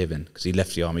come out here then? Because he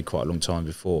left the army quite a long time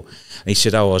before. And he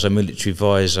said, oh, I was a military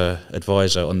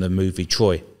advisor on the movie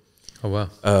Troy. Oh, wow.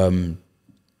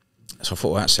 So I thought,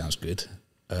 well, that sounds good.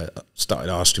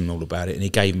 Started asking him all about it. And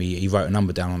he wrote a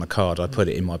number down on a card. I put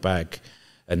it in my bag.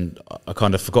 And I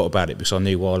kind of forgot about it because I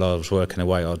knew while I was working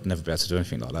away, I'd never be able to do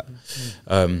anything like that.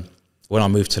 When I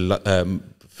moved to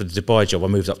for the Dubai job, I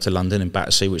moved up to London in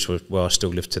Battersea, which was where I still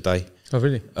live today. Oh,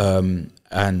 really?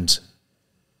 And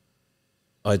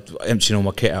I emptied all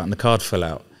my kit out and the card fell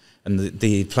out. And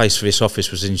the place for this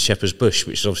office was in Shepherd's Bush,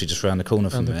 which is obviously just around the corner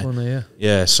from there. Corner,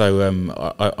 yeah. So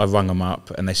I rung them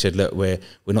up and they said, look, we're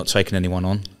not taking anyone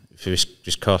on. For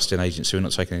this casting agency, we're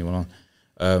not taking anyone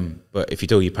on. But if you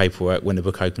do all your paperwork, when the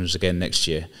book opens again next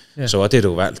year. Yeah. So I did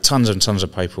all that, tons and tons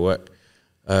of paperwork,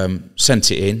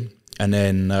 sent it in, and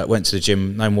then went to the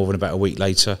gym no more than about a week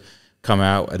later, come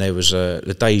out, and there was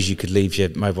the days you could leave your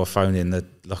mobile phone in the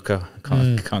locker.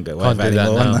 Can't get away with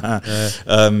that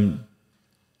anymore.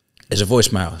 There's a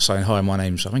voicemail saying, hi, my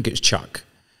name's, I think it's Chuck.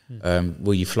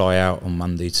 Will you fly out on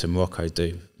Monday to Morocco,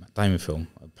 do Matt Damon film?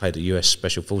 I played a US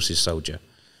Special Forces soldier.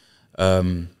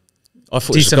 I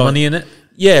thought decent money in it?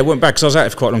 Yeah, it went back because I was out there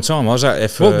for quite a long time. I was out there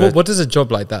for... What does a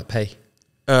job like that pay?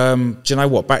 Do you know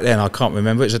what? Back then, I can't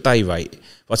remember. It was a day rate.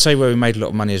 But I'd say where we made a lot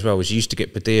of money as well was you used to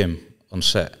get per diem on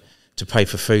set to pay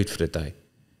for food for the day.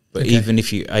 But even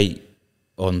if you ate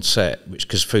on set,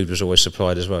 because food was always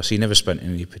supplied as well, so you never spent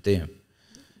any per diem.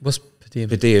 What's per diem?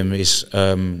 Per diem is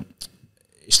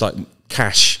it's like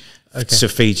cash to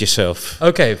feed yourself.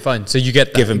 Okay, fine. So you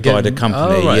get that given by the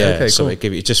company. Oh, right. Yeah. Okay, so cool. they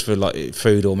give it just for like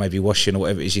food or maybe washing or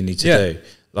whatever it is you need to do,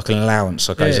 like an allowance.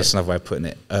 I guess that's another way of putting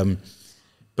it.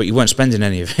 But you weren't spending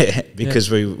any of it because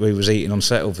we was eating on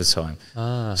set all the time.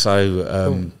 So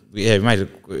cool. Yeah, we made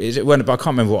it went. But I can't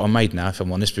remember what I made now, if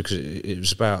I'm honest, because it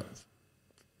was about.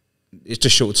 It's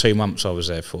just short of 2 months I was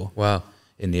there for. Wow.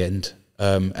 In the end,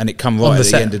 and it come right at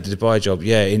the end of the Dubai job.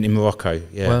 Yeah, in Morocco.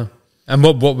 Yeah. Wow. And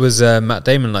what was Matt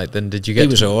Damon like then? Did you get? He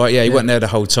was all right. Yeah, he wasn't there the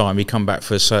whole time. He come back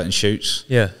for certain shoots.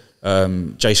 Yeah.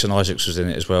 Jason Isaacs was in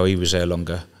it as well. He was there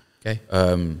longer. Okay.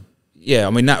 Yeah,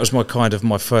 I mean that was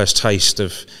my first taste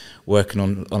of working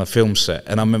on a film set.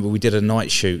 And I remember we did a night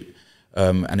shoot,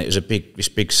 and it was this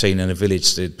big scene in a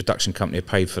village. The production company had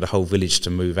paid for the whole village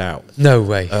to move out. No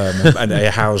way. And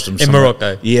they housed them in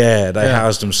Morocco. Yeah, they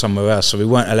housed them somewhere else. So we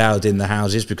weren't allowed in the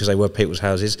houses because they were people's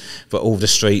houses. But all the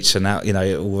streets and out,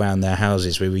 all around their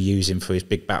houses, we were using for this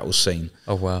big battle scene.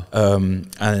 Oh wow. And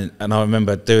I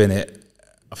remember doing it.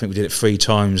 I think we did it 3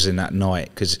 times in that night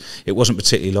because it wasn't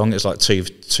particularly long. It was like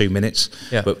two minutes,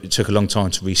 but it took a long time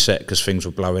to reset because things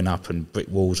were blowing up and brick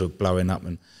walls were blowing up.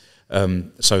 And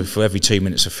so for every 2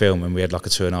 minutes of filming, we had like a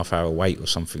 2.5 hour wait or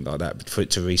something like that for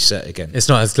it to reset again. It's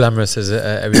not as glamorous as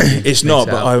everything. It's not,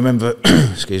 but I remember,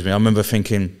 excuse me, I remember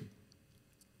thinking,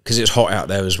 because it's hot out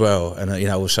there as well, and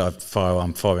also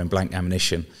I'm firing blank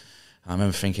ammunition. I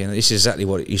remember thinking, this is exactly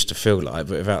what it used to feel like,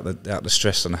 but without the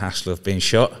stress and the hassle of being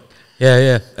shot.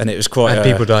 Yeah. And it was quite... And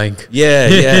people dying.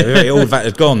 Yeah. All of that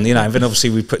had gone, and then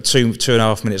obviously we put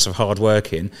 2.5 minutes of hard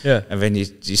work in, and then you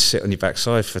sit on your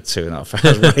backside for 2.5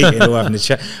 hours waiting or having a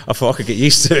chat. I thought I could get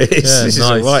used to it. This is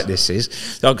all right, this is.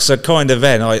 So kind of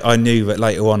then I knew that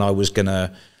later on I was going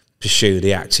to pursue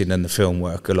the acting and the film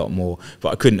work a lot more. But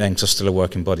I couldn't then because I was still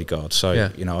working Bodyguard. So,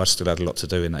 you know, I still had a lot to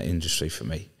do in that industry for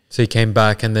me. So you came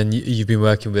back, and then you've been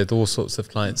working with all sorts of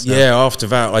clients now. Yeah, after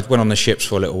that, I went on the ships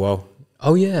for a little while.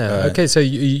 Oh, yeah. Okay, so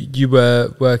you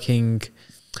were working,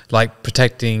 like,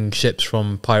 protecting ships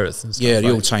from pirates and stuff? Yeah,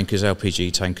 the oil tankers,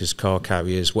 LPG tankers, car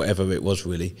carriers, whatever it was,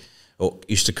 really. Or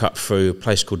used to cut through a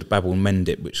place called the Bab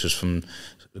el-Mandeb, which was from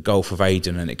the Gulf of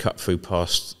Aden, and it cut through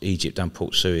past Egypt down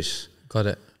Port Suez. Got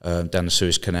it. Down the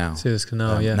Suez Canal. Suez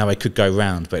Canal, yeah. Now they could go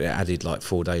round, but it added like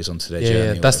 4 days onto their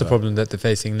journey. Yeah, that's the problem that they're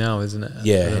facing now, isn't it?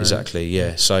 Yeah, exactly.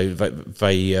 Yeah, so but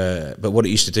what it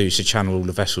used to do is to channel all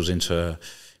the vessels into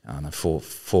I don't know,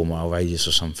 4 mile radius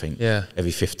or something. Yeah.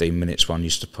 Every 15 minutes, one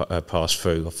used to pass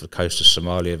through off the coast of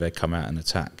Somalia. They'd come out and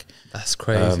attack. That's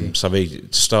crazy. So to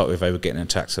start with, they were getting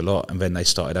attacked a lot, and then they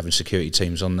started having security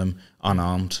teams on them,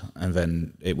 unarmed, and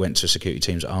then it went to security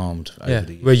teams armed. Yeah.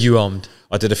 Were you armed?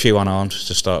 I did a few unarmed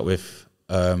to start with,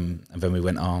 and then we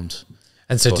went armed.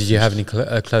 And so did you have any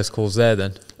close calls there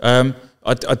then?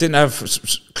 I didn't have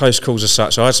close calls as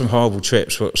such. I had some horrible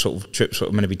trips, sort of trips that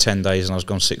were meant to be 10 days, and I was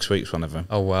gone 6 weeks, one of them.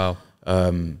 Oh, wow.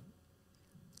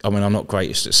 I mean, I'm not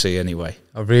greatest at sea anyway.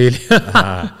 Oh, really?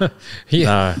 Yeah.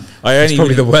 No. It's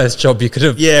probably the worst job you could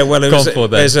have gone for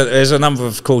then. There's a number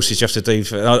of courses you have to do.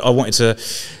 I wanted to,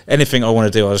 anything I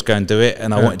want to do, I was going to do it,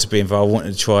 and I wanted to be involved. I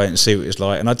wanted to try it and see what it was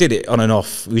like. And I did it on and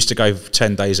off. We used to go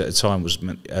 10 days at a time,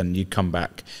 and you'd come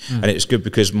back. And it was good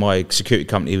because my security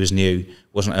company was new,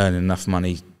 wasn't earning enough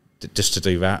money just to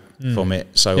do that from it.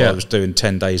 So I was doing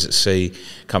 10 days at sea,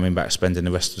 coming back, spending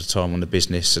the rest of the time on the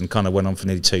business, and kind of went on for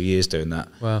nearly 2 years doing that.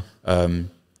 Wow.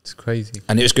 It's crazy.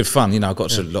 And it was good fun. You know, I got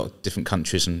to a lot of different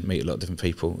countries and meet a lot of different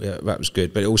people. Yeah, that was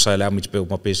good. But it also allowed me to build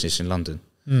my business in London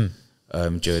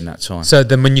during that time. So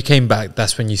then when you came back,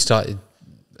 that's when you started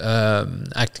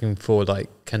acting for like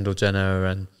Kendall Jenner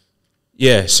and...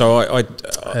 Yeah, so I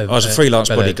was a freelance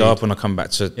Bella bodyguard Hadid. when I come back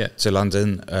to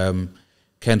London.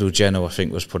 Kendall Jenner, I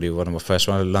think, was probably one of my first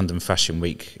ones. London Fashion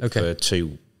Week for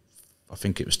I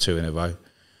think it was 2 in a row.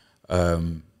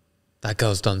 That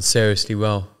girl's done seriously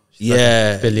well. She's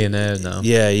Yeah. like a billionaire now.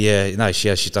 Yeah. No,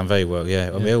 she's done very well, yeah.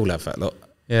 I mean, we all have that lot.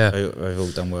 Yeah. They've all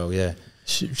done well, yeah.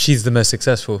 She's the most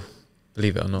successful,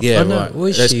 believe it or not. Yeah, no, right. What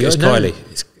is It's she? Kylie.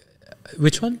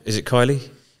 Which one? Is it Kylie?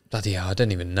 Bloody hell, I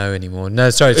don't even know anymore. No,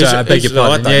 sorry, I beg your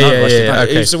pardon. I don't know.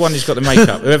 Okay. Who's the one who's got the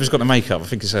makeup? Whoever's got the makeup, I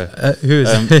think it's her. Who is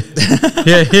I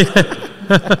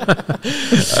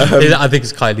think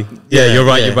it's Kylie. Yeah, you're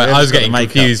right. I was getting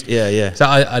confused. Yeah. So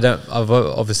I've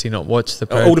obviously not watched the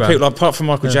program. All the people, apart from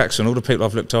Michael Jackson, all the people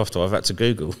I've looked after, I've had to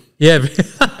Google. Yeah.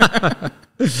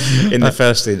 In the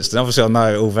first instance. Obviously, I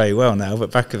know it all very well now,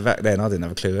 but back then, I didn't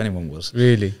have a clue who anyone was.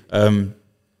 Really? And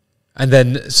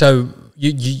then, so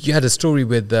you had a story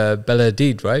with Bella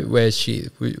Hadid, right? Where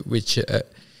which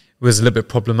was a little bit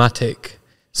problematic.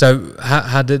 So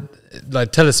how did,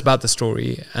 like, tell us about the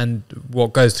story and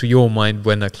what goes through your mind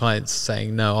when a client's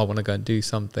saying, no, I want to go and do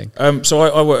something. So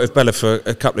I worked with Bella for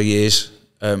a couple of years,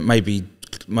 might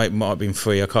have been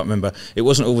 3, I can't remember. It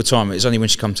wasn't all the time, it was only when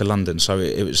she come to London, so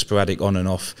it was sporadic on and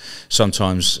off.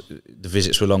 Sometimes the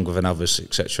visits were longer than others,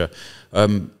 etc.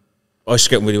 I used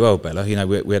to get on really well with Bella. You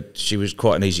know, she was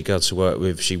quite an easy girl to work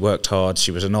with. She worked hard.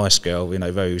 She was a nice girl. You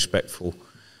know, very respectful.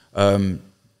 And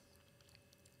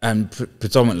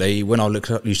predominantly, when I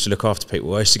used to look after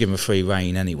people, I used to give them a free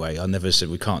rein anyway. I never said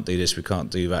we can't do this, we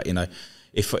can't do that. You know,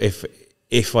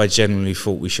 if I genuinely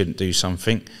thought we shouldn't do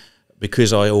something,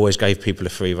 because I always gave people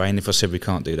a free rein. If I said we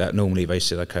can't do that, normally they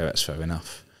said, okay, that's fair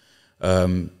enough.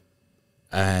 And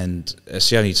it's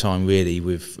the only time really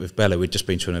with Bella. We'd just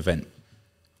been to an event.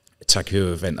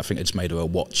 Takura event. I think it just made her a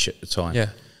watch at the time. Yeah.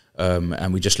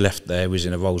 And we just left there. We was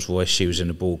in a Rolls Royce. She was in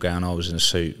a ball gown. I was in a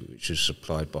suit, which was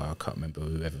supplied by, I can't remember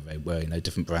whoever they were. You know,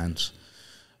 different brands.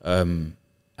 And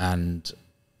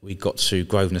we got to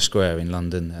Grosvenor Square in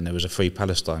London, and there was a Free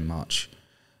Palestine march.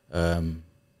 I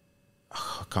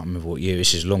can't remember what year.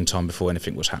 This is a long time before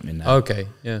anything was happening now. Okay.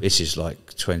 Yeah. This is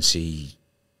like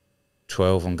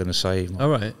 2012. I'm going to say. All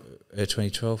right.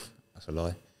 2012. That's a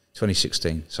lie.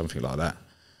 2016, something like that.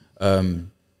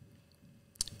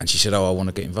 And she said, "Oh, I want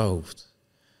to get involved,"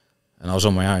 and I was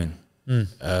on my own. And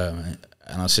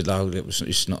I said, "No,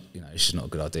 it's not. You know, this is not a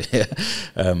good idea.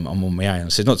 I'm on my own." I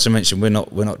said, "Not to mention, we're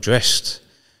not dressed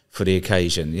for the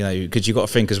occasion. You know, because you've got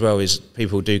to think as well is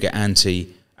people do get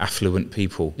anti-affluent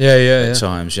people. At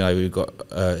times. You know, we've got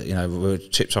you know, we're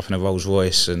tipped up in a Rolls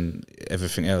Royce and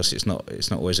everything else. It's not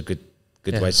always a good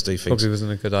way to do things. Probably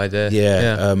wasn't a good idea.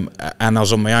 And I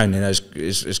was on my own. You know,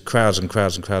 it's crowds and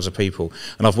crowds and crowds of people.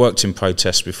 And I've worked in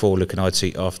protests before, looking after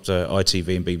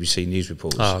ITV and BBC news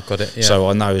reports. Oh, got it. Yeah. So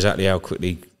I know exactly how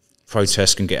quickly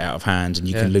protests can get out of hand and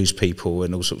you can lose people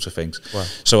and all sorts of things. Wow.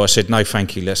 So I said, no,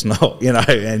 thank you, let's not, you know.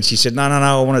 And she said, no,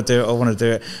 I want to do it, I want to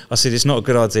do it. I said, it's not a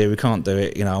good idea, we can't do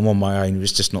it, you know, I'm on my own,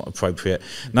 it's just not appropriate.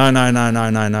 No,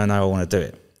 I want to do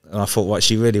it. And I thought, right,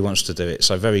 she really wants to do it.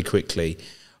 So very quickly,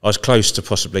 I was close to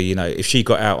possibly, you know, if she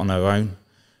got out on her own,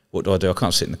 what do? I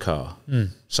can't sit in the car.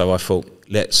 So I thought,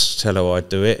 let's tell her I'd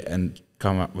do it and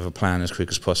come up with a plan as quick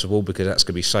as possible, because that's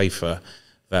going to be safer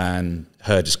than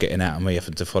her just getting out and me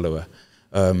having to follow her.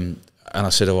 And I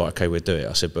said, all right, okay, we'll do it.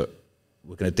 I said, but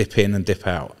we're going to dip in and dip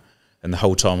out. And the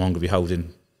whole time I'm going to be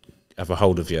have a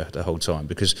hold of you the whole time.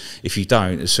 Because if you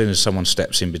don't, as soon as someone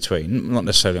steps in between, not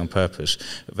necessarily on purpose,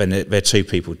 then they're 2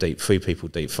 people deep, 3 people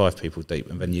deep, 5 people deep,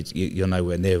 and then you're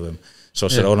nowhere near them. So I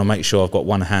said, I want to make sure I've got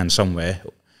one hand somewhere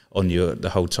on you the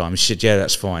whole time. She said, yeah,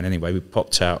 that's fine. Anyway, we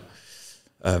popped out,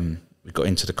 we got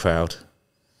into the crowd,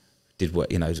 did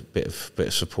what, you know, a bit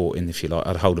of supporting, if you like. I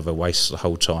had hold of her waist the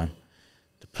whole time.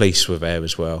 The police were there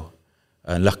as well,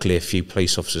 and luckily a few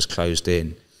police officers closed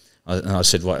in. And I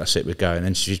said, right, that's it, we're going.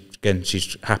 And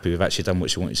she's happy we've actually done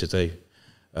what she wanted to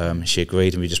do. She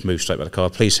agreed, and we just moved straight by the car.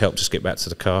 Police helped us get back to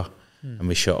the car, and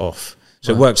we shot off.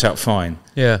 So it worked out fine.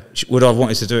 Yeah. Would I have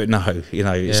wanted to do it? No. You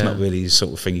know, it's not really the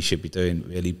sort of thing you should be doing,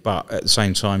 really. But at the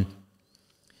same time,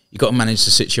 you've got to manage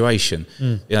the situation.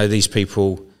 You know, these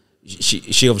people,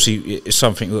 she obviously, it's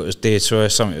something that was dear to her,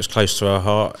 something that was close to her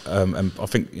heart. And I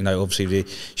think, you know, obviously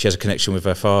she has a connection with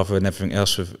her father and everything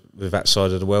else with that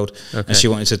side of the world. Okay. And she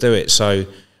wanted to do it. So,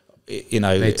 you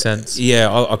know. Made sense.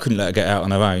 Yeah, I couldn't let her get out on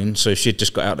her own. So if she'd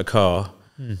just got out of the car,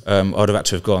 I'd have had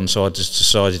to have gone. So I just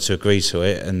decided to agree to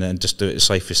it and then just do it the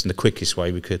safest and the quickest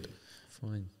way we could.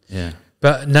 Fine. Yeah.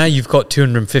 But now you've got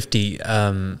 250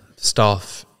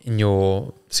 staff in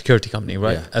your security company,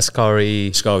 right? Yeah.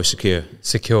 Ascari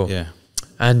Secure. Yeah.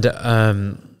 And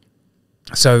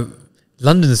so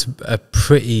London's a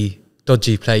pretty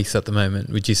dodgy place at the moment,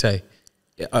 would you say?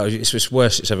 Yeah, it's the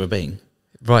worst it's ever been.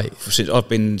 Right. I've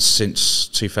been since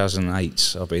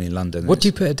 2008. I've been in London. What do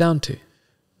you put it down to?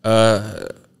 I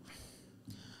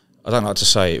don't like to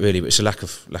say it really, but it's a lack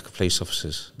of police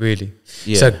officers. Really?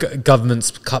 Yeah. So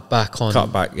government's cut back on...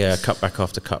 Cut back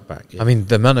after cut back. Yeah. I mean,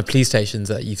 the amount of police stations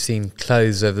that you've seen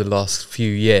close over the last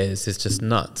few years is just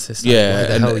nuts. It's like, why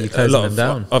the hell are you closing them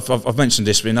down? I've mentioned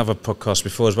this in other podcasts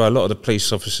before as well. A lot of the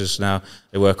police officers now,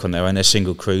 they work on their own. They're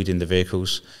single crewed in the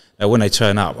vehicles. Now, when they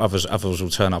turn up, others will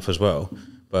turn up as well.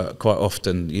 But quite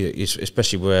often,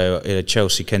 especially where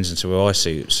Chelsea, Kensington, where I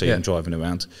see them driving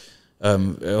around,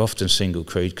 they're often single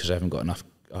crewed because they haven't got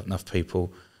enough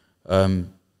people.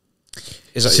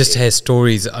 It's just to hear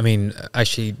stories. I mean,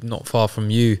 actually, not far from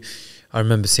you, I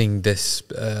remember seeing this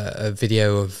a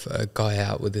video of a guy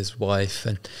out with his wife,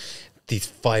 and these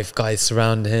 5 guys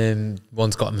surround him.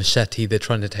 One's got a machete. They're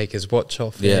trying to take his watch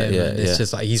off him. And it's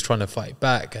just like he's trying to fight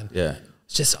back. And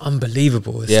it's just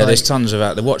unbelievable. It's there's tons of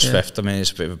that. The watch theft, I mean,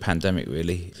 it's a bit of a pandemic,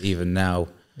 really. Even now,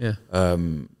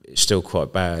 it's still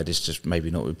quite bad. It's just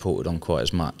maybe not reported on quite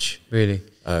as much. Really?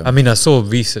 I mean, I saw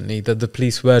recently that the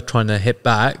police were trying to hit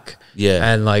back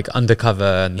and like undercover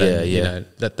and then, you know,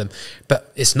 let them.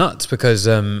 But it's nuts because,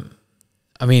 I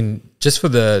mean, just for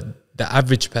the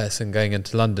average person going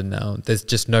into London now, there's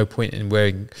just no point in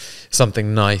wearing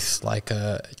something nice like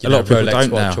a lot of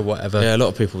Rolex watch or whatever. Yeah, a lot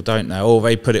of people don't now, or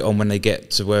they put it on when they get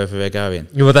to wherever they're going.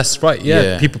 Yeah, well, that's right.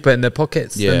 Yeah, people put it in their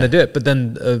pockets and they do it. But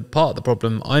then part of the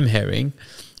problem I'm hearing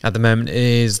at the moment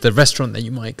is the restaurant that you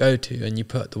might go to and you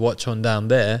put the watch on down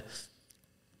there,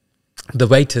 the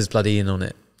waiter's bloody in on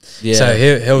it. Yeah. So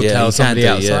he'll tell somebody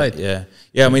outside.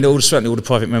 Yeah, I mean, certainly all the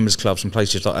private members clubs and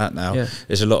places like that now,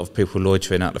 there's a lot of people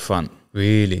loitering out the front.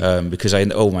 Really? Because they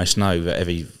almost know that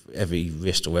every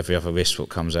wrist or every other wrist what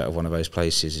comes out of one of those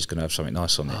places is going to have something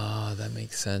nice on it. Oh, that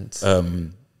makes sense.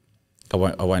 I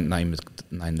won't name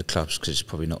the clubs because it's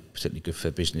probably not particularly good for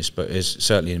business, but there's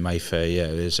certainly in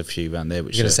Mayfair, there's a few around there.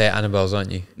 Which you're going to say Annabelle's,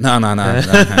 aren't you? No,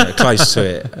 close to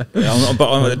it.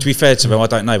 But to be fair to them, I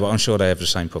don't know, but I'm sure they have the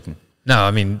same problem. No,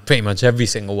 I mean, pretty much every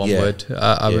single one would.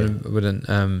 I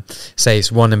wouldn't say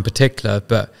it's one in particular,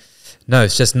 but no,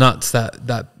 it's just nuts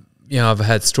that you know, I've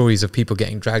heard stories of people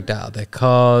getting dragged out of their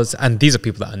cars, and these are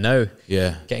people that I know.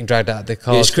 Yeah, getting dragged out of their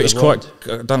cars. It's quite.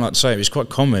 I don't like to say it. It's quite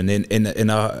common in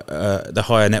the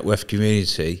higher net worth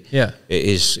community. Yeah, it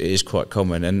is quite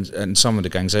common, and some of the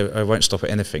gangs they won't stop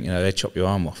at anything. You know, they chop your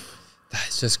arm off.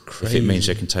 That's just crazy. If it means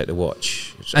they can take the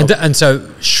watch. And so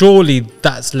surely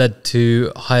that's led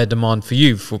to higher demand for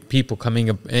you, for people coming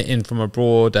in from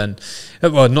abroad, and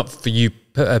well, not for you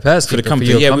personally, for the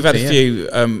company. We've had a few,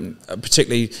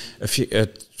 particularly a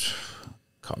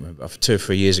can't remember, 2 or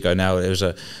 3 years ago now, there's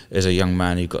a young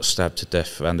man who got stabbed to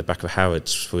death around the back of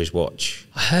Harrods for his watch.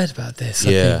 I heard about this.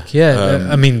 Yeah. I think. Yeah.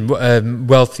 I mean,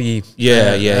 wealthy.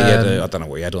 I don't know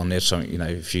what he had on there, something,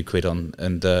 a few quid on,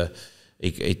 and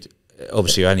he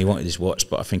obviously only wanted his watch,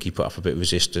 but I think he put up a bit of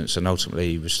resistance, and ultimately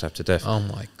he was stabbed to death. Oh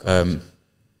my God.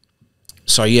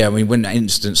 So yeah, I mean, when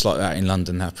incidents like that in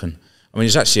London happen, I mean,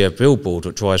 there's actually a billboard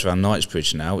that drives around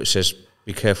Knightsbridge now which says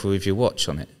 "Be careful with your watch"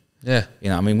 on it. Yeah.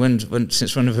 I mean,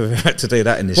 since when have we had to do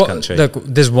that in this country? Look,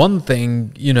 there's one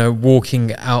thing,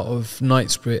 walking out of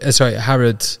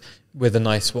Harrods with a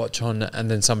nice watch on, and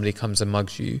then somebody comes and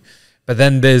mugs you. But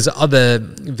then there's other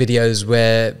videos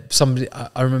where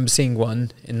I remember seeing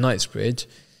one in Knightsbridge,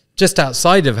 just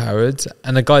outside of Harrods,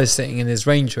 and a guy's sitting in his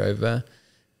Range Rover,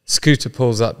 scooter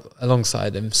pulls up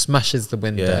alongside him, smashes the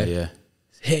window,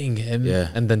 hitting him,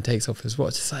 and then takes off his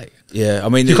watch. It's like, I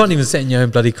mean, you can't even sit in your own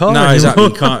bloody car. No, anymore. exactly.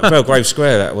 You can't. Belgrave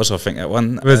Square, that was, I think, that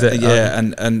one. Was it?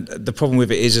 And the problem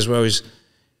with it is, as well, is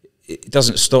it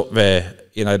doesn't stop there.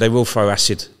 They will throw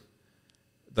acid.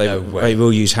 They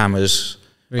will use hammers.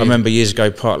 Really? I remember years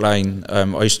ago, Park Lane, I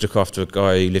used to look after a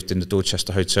guy who lived in the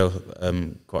Dorchester Hotel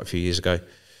quite a few years ago.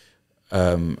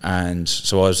 And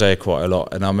so I was there quite a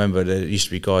lot. And I remember there used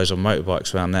to be guys on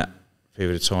motorbikes around that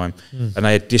period of time. And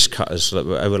they had disc cutters, they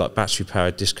were like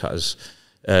battery-powered disc cutters.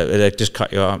 They'd just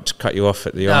cut you off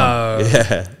at the arm.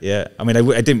 Yeah. I mean,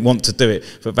 they didn't want to do it,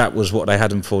 but that was what they had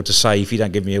them for, to say, if you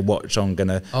don't give me a watch, I'll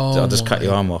just cut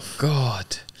your arm off. God.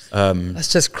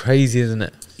 That's just crazy, isn't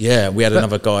it? Yeah, we had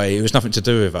another guy, it was nothing to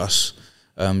do with us,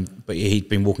 but he'd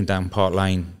been walking down Park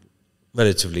Lane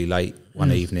relatively late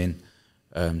one evening,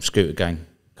 scooter gang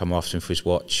come after him for his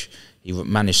watch. He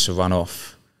managed to run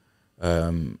off,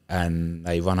 and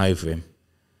they run over him,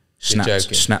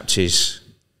 snapped his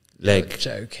leg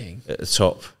at the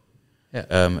top.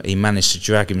 Yeah. He managed to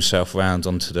drag himself around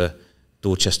onto the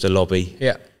Dorchester lobby,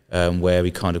 where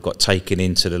he kind of got taken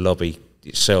into the lobby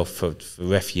itself for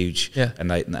refuge,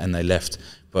 and they left.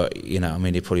 But I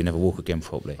mean, he'd probably never walk again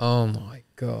probably. Oh my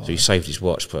God. So he saved his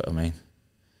watch, but I mean,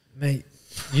 mate,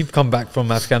 you've come back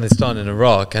from Afghanistan and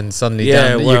Iraq, and suddenly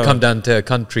you come down to a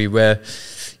country where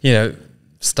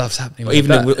stuff's happening.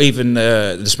 Even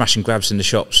the smash and grabs in the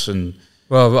shops, and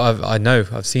I know,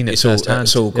 I've seen it firsthand.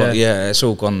 It's all gone. Yeah, it's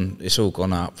all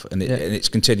gone up, and it's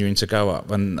continuing to go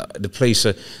up. And the police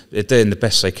they're doing the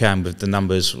best they can with the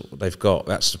numbers they've got.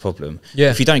 That's the problem.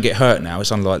 Yeah. If you don't get hurt now,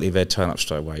 it's unlikely they'd turn up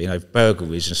straight away.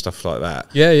 Burglaries and stuff like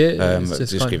that.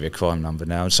 Just give you a crime number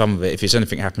now. And some of it, if it's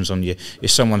anything happens on you,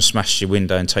 if someone smashes your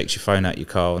window and takes your phone out your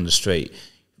car on the street,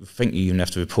 I think you even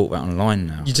have to report that online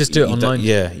now. You just do it online.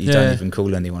 You don't even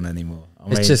call anyone anymore.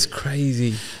 It's just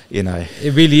crazy.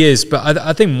 It really is. But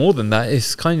I think more than that,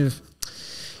 it's kind of,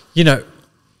 you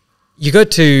go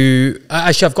to,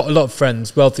 actually I've got a lot of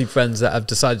friends, wealthy friends, that have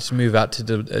decided to move out to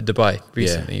Dubai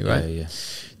recently, right? Yeah.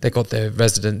 They got their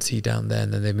residency down there,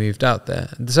 and then they moved out there.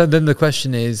 And so then the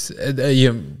question is,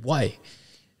 why?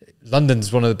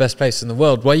 London's one of the best places in the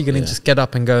world. Why are you going to just get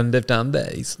up and go and live down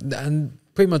there? And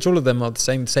pretty much all of them are the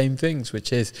same things,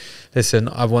 which is, listen,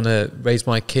 I want to raise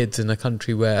my kids in a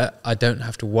country where I don't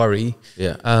have to worry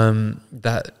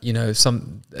that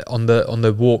some on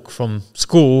the walk from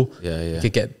school you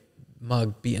could get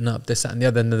mugged, beaten up, this, that, and the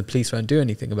other, and the police won't do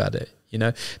anything about it.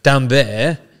 Down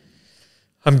there,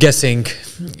 I'm guessing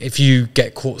if you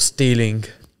get caught stealing,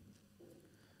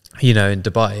 in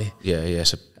Dubai,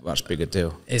 it's a much bigger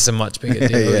deal. It's a much bigger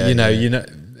deal.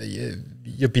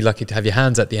 You'd be lucky to have your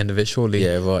hands at the end of it, surely.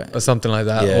 Yeah, right. Or something like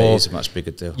that. Yeah, it's a much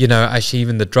bigger deal. Actually,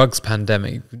 even the drugs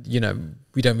pandemic,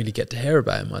 we don't really get to hear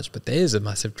about it much, but there is a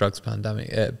massive drugs pandemic.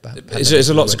 There's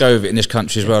a lot to go with it in this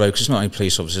country as well, though, because it's not only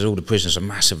police officers, all the prisons are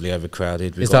massively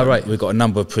overcrowded. Is that right? We've got a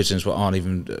number of prisons that aren't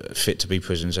even fit to be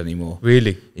prisons anymore.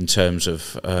 Really? In terms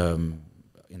of,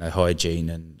 hygiene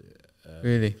and...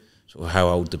 really? Sort of how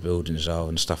old the buildings are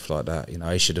and stuff like that.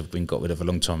 They should have been got rid of a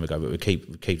long time ago, but we keep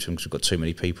them because we've got too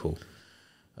many people.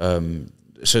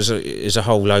 So there's a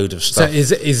whole load of stuff. So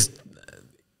is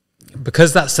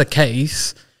because that's the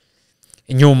case,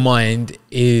 in your mind,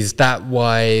 is that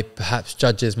why perhaps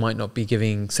judges might not be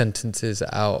giving sentences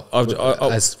out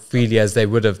as freely as they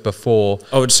would have before?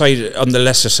 I would say on the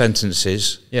lesser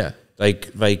sentences, they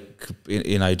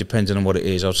depending on what it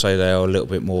is, I'd say they are a little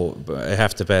bit more, but they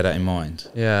have to bear that in mind.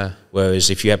 Yeah. Whereas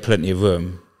if you had plenty of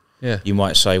room, you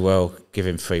might say, well, give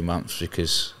him 3 months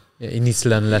because Yeah, he needs to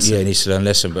learn a lesson. Yeah, he needs to learn a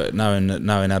lesson. But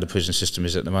knowing how the prison system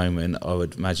is at the moment, I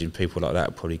would imagine people like that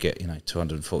would probably get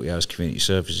 240 hours community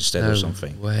service instead of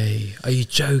something. No way. Are you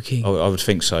joking? I would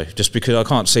think so. Just because I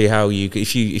can't see how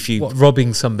if you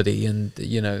robbing somebody and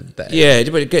yeah,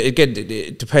 but again,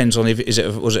 it depends on was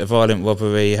it a violent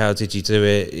robbery? How did you do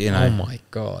it? Oh my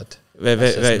God.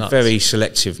 They're very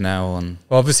selective now on.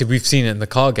 Well, obviously we've seen it in the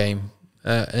car game.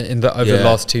 Over the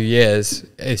last 2 years,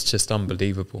 it's just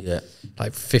unbelievable. Yeah,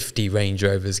 like 50 Range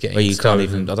Rovers getting. Well, you stolen. can't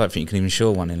even. I don't think you can even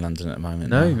insure one in London at the moment.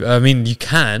 No, I mean you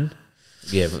can.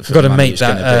 Yeah, but I've got a mate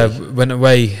that went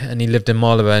away, and he lived in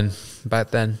Marylebone back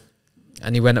then,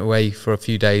 and he went away for a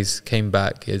few days, came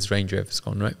back, his Range Rover's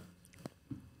gone, right?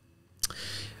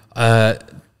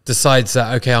 Decides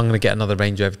that, okay, I'm going to get another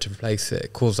Range Rover to replace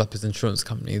it. Calls up his insurance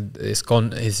company. It's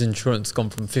gone. His insurance gone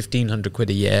from 1,500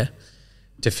 quid a year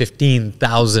to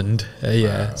 15,000 a year.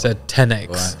 Wow. So 10x.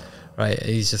 Wow. Right?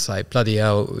 He's just like, bloody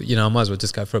hell, I might as well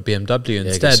just go for a BMW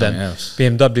instead. And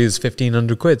BMW is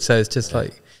 1,500 quid. So it's just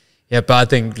like, yeah, but I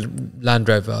think Land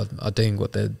Rover are doing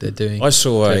what they're doing. I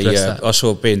saw a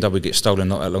BMW get stolen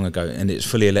not that long ago, and it's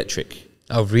fully electric.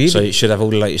 Oh, really? So it should have all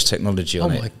the latest technology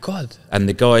on it. Oh my God. And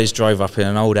the guys drove up in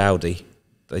an old Audi.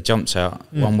 They jumped out.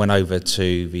 One went over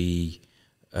to the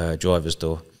driver's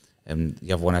door, and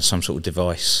the other one had some sort of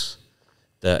device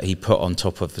that he put on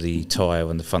top of the tyre,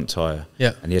 on the front tyre.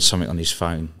 Yeah. And he had something on his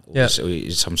phone, or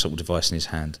some sort of device in his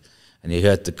hand. And he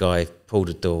heard the guy pull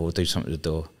the door, or do something to the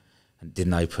door, and it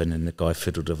didn't open, and the guy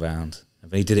fiddled around.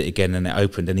 And then he did it again, and it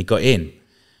opened, and he got in.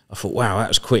 I thought, wow, that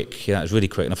was quick. Yeah, that was really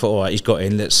quick. And I thought, all right, he's got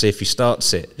in, let's see if he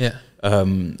starts it. Yeah.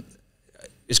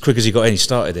 As quick as he got in, he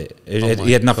started it.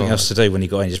 He had nothing else to do when he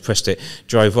got in. He just pressed it,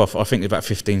 drove off. I think about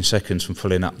 15 seconds from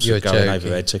pulling up to going over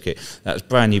there, took it. That was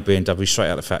brand new BMW, straight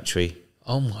out of the factory.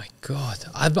 Oh my God!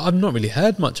 I've not really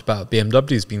heard much about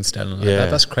BMWs being stolen like that.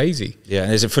 That's crazy. Yeah,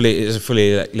 and it's a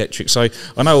fully electric. So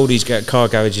I know all these car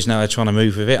garages now are trying to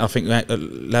move with it. I think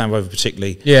Land Rover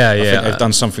particularly. I think they've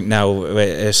done something now where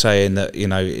they're saying that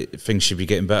things should be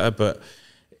getting better, but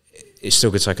it's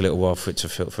still going to take a little while for it to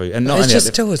filter through. And it's just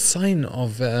still a sign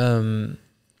of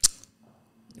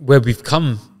where we've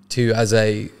come to as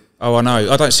a. Oh, I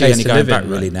know. I don't see any going back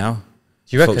really now.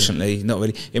 Do you reckon? Fortunately, not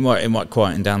really. It might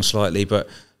quieten down slightly, but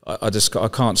I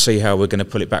can't see how we're going to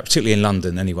pull it back, particularly in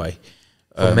London anyway.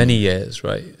 For many years,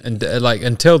 right? And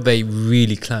until they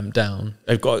really clamp down,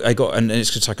 and it's going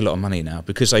to take a lot of money now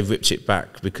because they've ripped it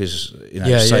back because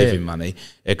saving money.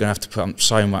 They're going to have to put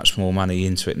so much more money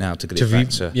into it now to get it back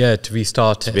to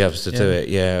restart to be able to do it.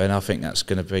 Yeah, and I think that's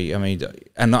going to be. I mean,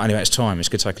 and not only that, it's time. It's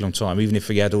going to take a long time. Even if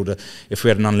we had if we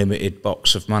had an unlimited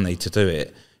box of money to do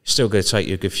it, it's still going to take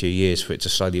you a good few years for it to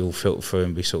slowly all filter through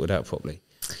and be sorted out properly.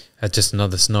 Just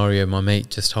another scenario. My mate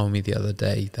just told me the other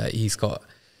day that he's got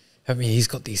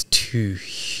these two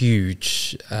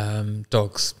huge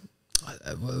dogs.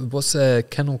 What's a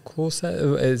kennel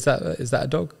Corsa? Is that a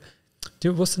dog?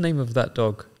 What's the name of that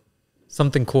dog?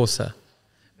 Something Corsa.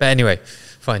 But anyway,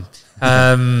 fine.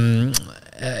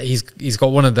 He's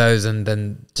got one of those, and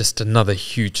then just another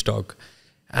huge dog.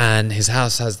 And his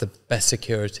house has the best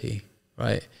security,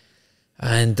 right?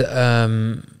 And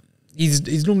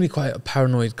he's normally quite a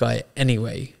paranoid guy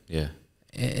anyway. Yeah.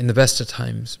 In the best of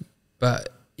times, but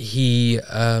he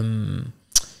went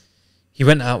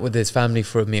out with his family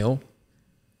for a meal,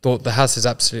 thought the house is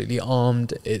absolutely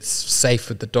armed, it's safe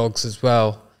with the dogs as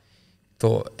well,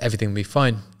 thought everything would be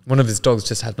fine. One of his dogs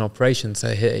just had an operation,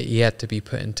 so he had to be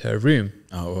put into a room.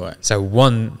 Oh, right. So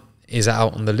one is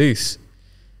out on the loose.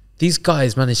 These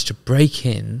guys managed to break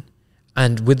in,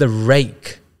 and with a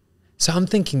rake. So I'm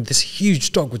thinking this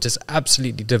huge dog would just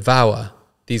absolutely devour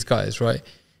these guys, right?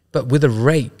 But with a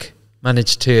rake,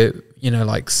 managed to,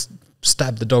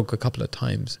 stab the dog a couple of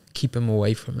times, keep him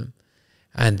away from him,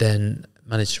 and then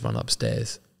managed to run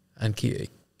upstairs and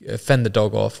fend the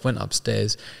dog off, went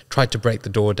upstairs, tried to break the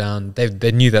door down.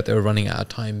 They knew that they were running out of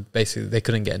time. Basically, they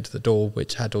couldn't get into the door,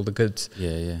 which had all the goods.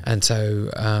 Yeah. And so,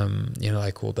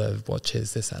 all the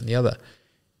watches, this, that, and the other.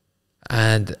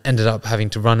 And ended up having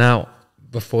to run out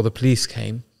before the police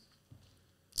came.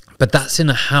 But that's in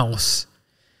a house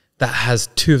that has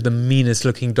two of the meanest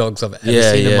looking dogs I've ever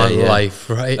seen in my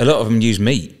life, right? A lot of them use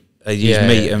meat. They use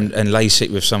meat and lace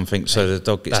it with something so the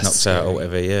dog gets knocked out or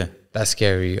whatever, That's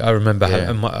scary. I remember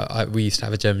we used to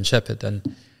have a German Shepherd,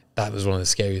 and that was one of the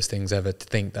scariest things ever, to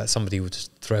think that somebody would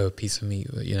just throw a piece of meat,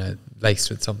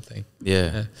 laced with something.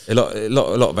 Yeah. A lot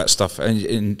of that stuff.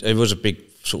 And it was a big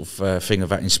sort of thing of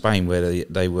that in Spain, where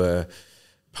they were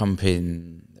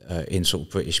pumping in sort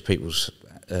of British people's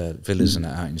villas and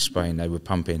that out in Spain. They were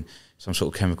pumping some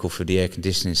sort of chemical through the air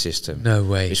conditioning system. No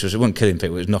way. It wasn't killing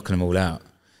people, it was knocking them all out.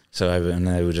 So and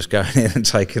they were just going in and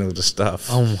taking all the stuff.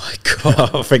 Oh my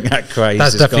God. I think that craze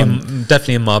That's is gone.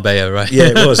 definitely in Marbella, right? Yeah,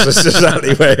 it was. That's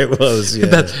exactly where it was. Yeah,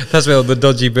 that's where all the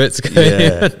dodgy Brits go.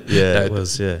 Yeah, it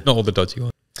was. Yeah, not all the dodgy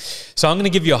ones. So I'm going to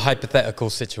give you a hypothetical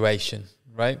situation,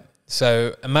 right?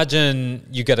 So imagine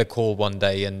you get a call one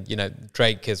day, and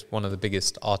Drake is one of the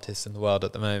biggest artists in the world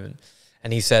at the moment,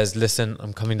 and he says, "Listen,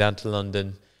 I'm coming down to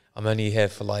London. I'm only here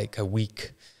for like a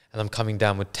week, and I'm coming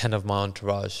down with 10 of my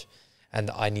entourage, and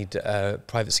I need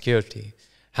private security."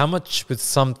 How much would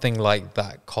something like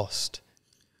that cost?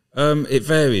 It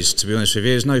varies, to be honest with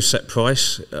you. There's no set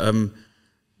price.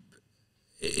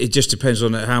 It just depends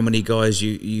on how many guys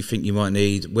you think you might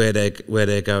need, where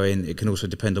they're going. It can also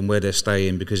depend on where they're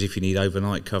staying, because if you need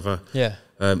overnight cover,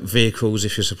 vehicles,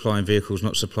 if you're supplying vehicles,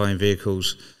 not supplying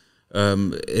vehicles.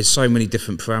 There's so many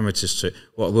different parameters to it.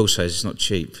 What I will say is it's not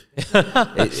cheap.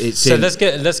 So let's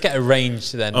get a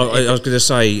range then. I was going to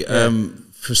say,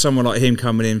 for someone like him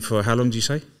coming in for how long do you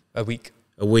say? A week.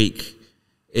 A week.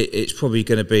 It's probably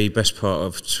going to be best part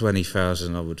of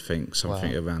 20,000, I would think,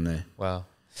 something around there. Wow.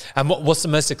 And what's the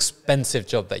most expensive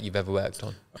job that you've ever worked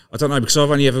on? I don't know, because I've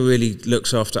only ever really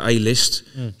looked after A-list,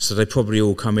 so they probably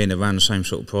all come in around the same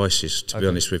sort of prices, to be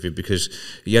honest with you, because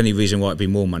the only reason why it'd be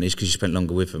more money is because you spent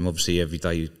longer with them. Obviously, every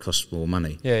day costs more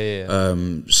money.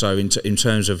 So in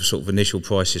terms of sort of initial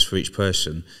prices for each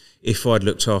person, if I'd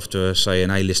looked after, say,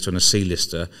 an A-lister and a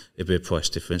C-lister, it'd be a price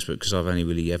difference, but because I've only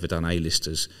really ever done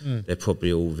A-listers, they're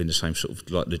probably all within the same sort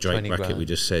of, like the Drake bracket grand. We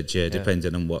just said,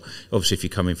 depending on what. Obviously, if you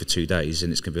come in for 2 days,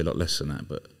 then it's going to be a lot less than that.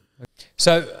 But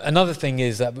so another thing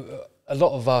is that a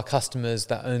lot of our customers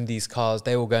that own these cars,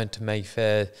 they all go into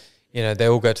Mayfair, they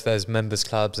all go to those members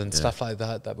clubs and stuff like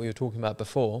that we were talking about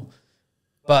before,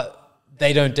 but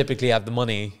they don't typically have the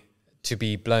money to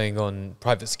be blowing on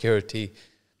private security,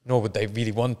 nor would they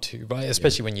really want to, right?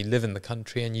 Especially when you live in the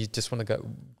country and you just want to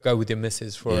go with your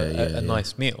missus for a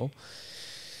nice meal.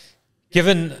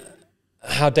 Given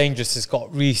how dangerous it's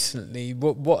got recently,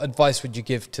 what advice would you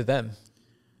give to them?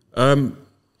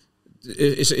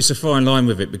 It's a fine line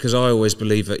with it, because I always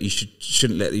believe that you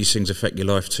shouldn't let these things affect your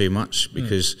life too much,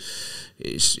 because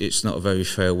it's not a very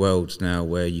fair world now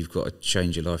where you've got to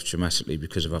change your life dramatically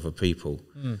because of other people.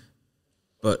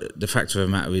 But the fact of the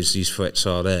matter is, these threats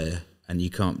are there, and you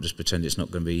can't just pretend it's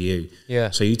not going to be you.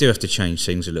 So you do have to change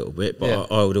things a little bit,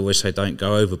 but I would always say don't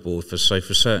go overboard. For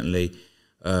certainly,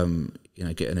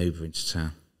 get an Uber into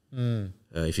town.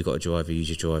 If you've got a driver, use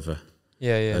your driver.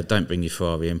 Don't bring your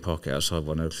Ferrari and park it outside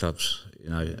one of the clubs.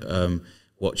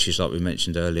 Watches, like we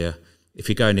mentioned earlier. If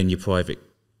you're going in your private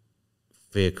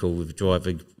vehicle with a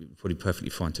driver, probably perfectly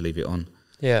fine to leave it on.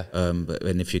 But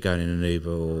then if you're going in an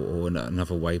Uber or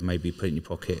another way, maybe put it in your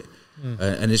pocket.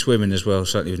 And it's women as well,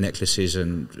 certainly with necklaces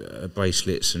and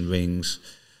bracelets and rings.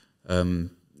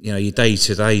 Your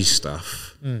day-to-day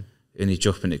stuff. And you're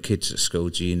dropping at kids at school,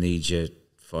 do you need your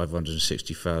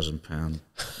 £560,000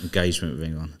 engagement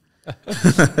ring on?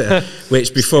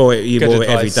 Which before you wore it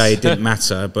every day, it didn't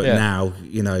matter, but now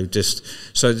just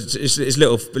so it's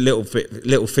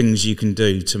little things you can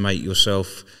do to make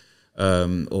yourself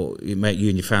or make you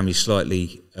and your family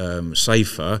slightly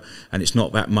safer, and it's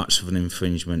not that much of an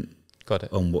infringement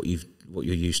on what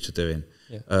you're used to doing.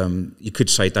 You could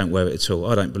say don't wear it at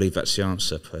all. I don't believe that's the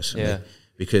answer personally,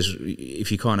 because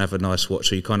if you can't have a nice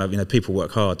watch, or you can't have, people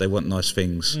work hard, they want nice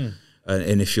things.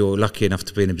 And if you're lucky enough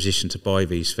to be in a position to buy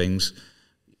these things,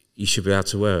 you should be able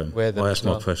to wear them. That's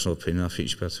my personal opinion. I think you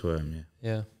should be able to wear them,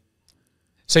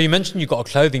 So you mentioned you've got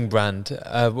a clothing brand.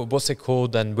 What's it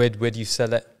called, and where do you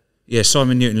sell it?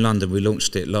 Simon Newton London. We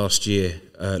launched it last year,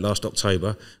 last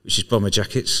October, which is bomber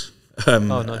jackets.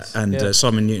 Nice. And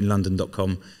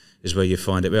simonnewtonlondon.com is where you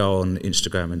find it. We are on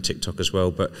Instagram and TikTok as well,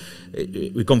 but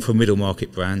we've gone for a middle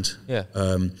market brand.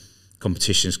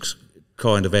 Competitions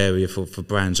kind of area for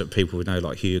brands that people would know,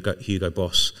 like Hugo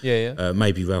Boss,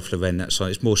 maybe Ralph Lauren, that side.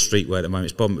 It's more streetwear at the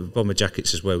moment. It's bomber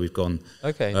jackets is where we've gone.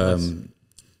 Nice.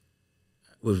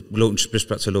 We've just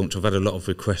about to launch. I've had a lot of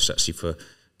requests actually for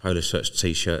polo shirts,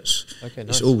 t-shirts. Nice.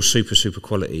 It's all super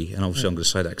quality, and obviously I'm going to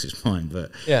say that because it's mine,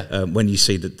 but when you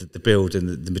see the build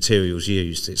and the materials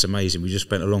used, it's amazing. We just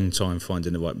spent a long time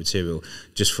finding the right material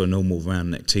just for a normal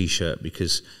round neck t-shirt,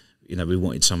 because we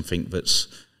wanted something that's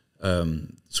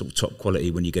sort of top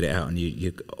quality when you get it out, and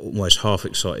you're almost half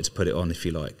excited to put it on, if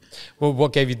you like. Well,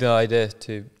 what gave you the idea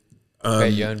to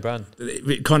create your own brand?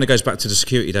 It kind of goes back to the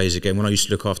security days again. When I used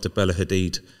to look after Bella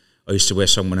Hadid, I used to wear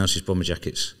someone else's bomber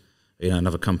jackets.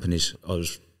 Other companies. I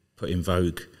was put in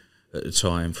Vogue at the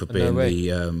time for being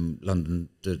the London,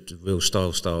 the real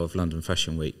style star of London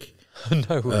Fashion Week.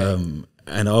 No way.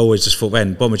 And I always just thought,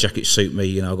 man, bomber jackets suit me.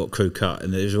 You know, I got crew cut,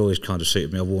 and it was always kind of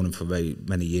suited me. I've worn them for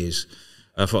many years.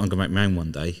 I thought I'm going to make my own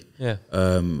one day. Yeah.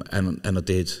 And I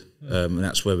did. And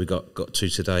that's where we got to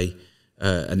today.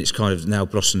 And it's kind of now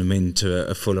blossoming into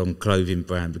a full-on clothing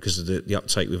brand because of the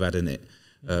uptake we've had in it.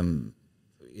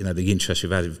 You know, the interest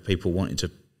we've had of people wanting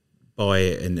to buy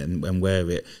it and wear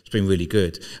it. It's been really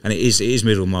good. And it is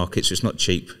middle market, so it's not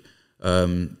cheap,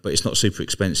 but it's not super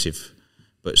expensive.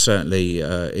 But certainly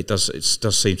it does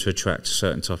seem to attract a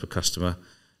certain type of customer.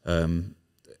 And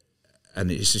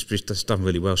it's done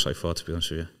really well so far, to be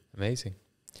honest with you. Amazing.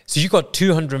 So you've got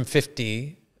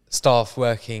 250 staff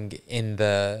working in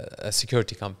the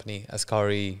security company,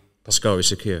 Ascari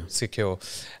Secure.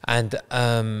 And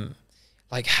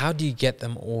like, how do you get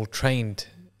them all trained?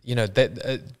 You know,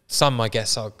 some, I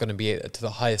guess, are going to be to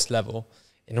the highest level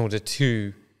in order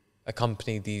to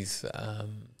accompany these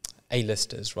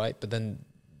A-listers, right? But then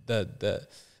the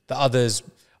others,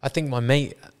 I think my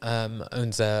mate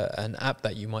owns an app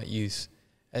that you might use.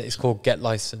 It's called Get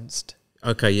Licensed.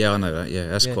 Okay, yeah, I know that. Yeah,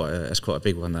 that's quite a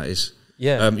big one. That is.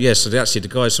 Yeah. So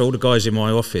all the guys in my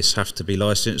office have to be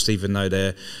licensed, even though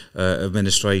they're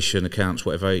administration, accounts,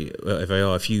 whatever they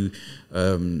are. If you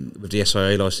with the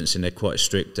SIA licensing, they're quite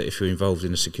strict that if you're involved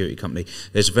in a security company,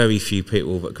 there's very few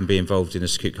people that can be involved in a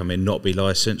security company and not be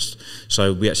licensed.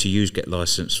 So we actually use Get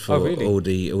Licensed for all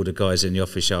the guys in the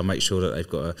office. I'll make sure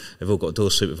that they've all got a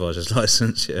door supervisor's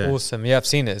license. Yeah. Awesome. Yeah, I've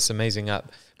seen it. It's an amazing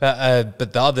app.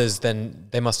 But the others, then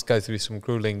they must go through some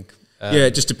grueling. Yeah,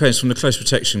 it just depends. From the close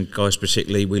protection guys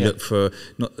particularly, we look for,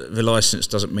 the licence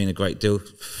doesn't mean a great deal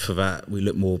for that. We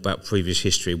look more about previous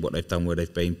history, what they've done, where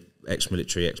they've been,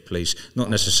 ex-military, ex-police,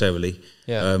 not necessarily,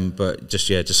 but just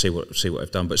see what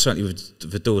they've done. But certainly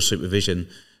with the door supervision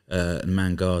and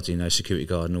man guard, you know, security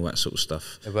guard and all that sort of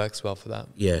stuff. It works well for that.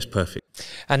 Yeah, it's perfect.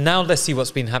 And now let's see what's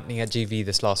been happening at GVE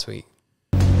this last week.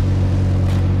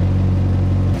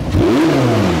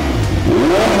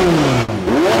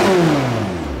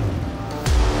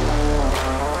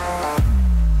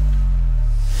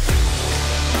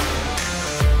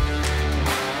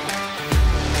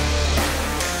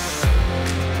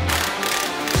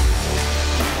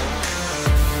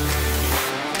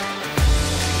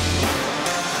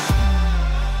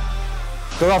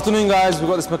 Good afternoon, guys. We've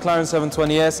got this McLaren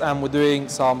 720S and we're doing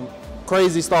some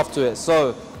crazy stuff to it.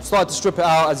 So, started to strip it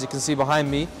out, as you can see behind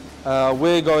me.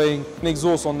 We're going an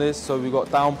exhaust on this, so we've got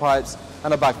downpipes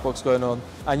and a back box going on.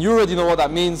 And you already know what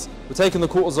that means. We're taking the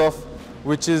quarters off,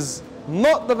 which is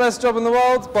not the best job in the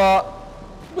world, but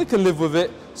we can live with it.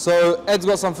 So Ed's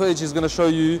got some footage he's going to show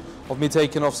you of me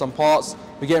taking off some parts.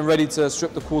 We're getting ready to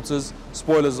strip the quarters,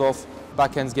 spoilers off,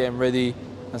 back end's getting ready,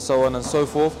 and so on and so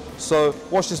forth. So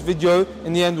watch this video.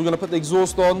 In the end, we're going to put the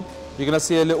exhaust on. You're going to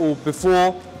see a little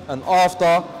before and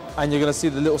after, and you're going to see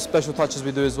the little special touches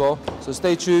we do as well. So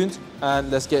stay tuned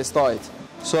and let's get started.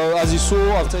 So as you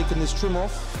saw, I've taken this trim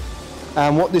off,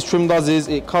 and what this trim does is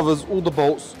it covers all the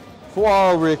bolts for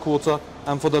our rear quarter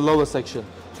and for the lower section.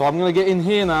 So I'm going to get in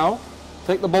here now,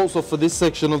 take the bolts off for this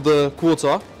section of the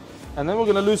quarter, and then we're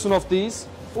going to loosen off these.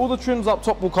 All the trims up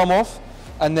top will come off,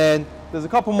 and then there's a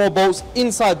couple more bolts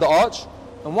inside the arch,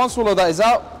 and once all of that is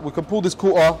out, we can pull this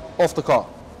quarter off the car.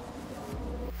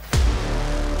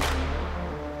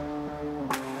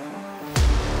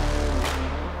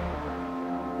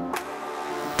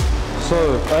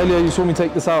 So earlier you saw me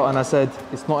take this out and I said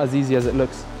it's not as easy as it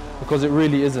looks, because it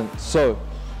really isn't. So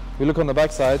we look on the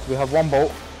back side, we have one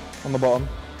bolt on the bottom,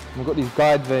 and we've got these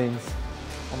guide vanes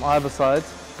on either side,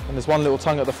 and there's one little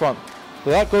tongue at the front. So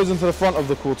that goes into the front of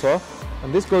the quarter,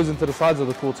 and this goes into the sides of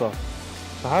the quarter.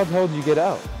 So how the hell do you get it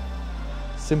out?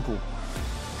 Simple.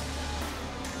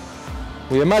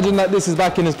 We imagine that this is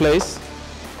back in its place.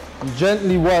 You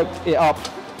gently work it up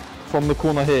from the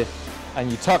corner here,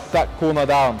 and you tuck that corner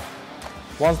down.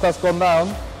 Once that's gone down,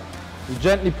 you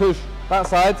gently push that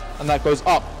side, and that goes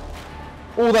up.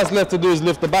 All that's left to do is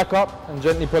lift the back up and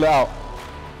gently pull it out.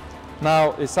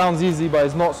 Now, it sounds easy, but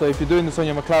it's not, so if you're doing this on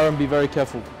your McLaren, be very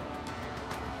careful.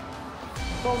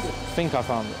 I think I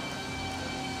found it.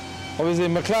 Obviously,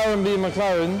 McLaren being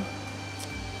McLaren,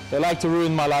 they like to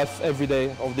ruin my life every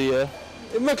day of the year.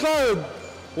 McLaren,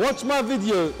 watch my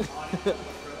video.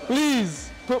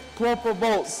 Please, put proper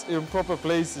bolts in proper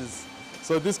places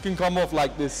so this can come off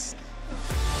like this.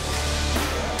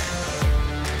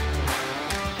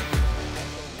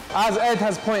 As Ed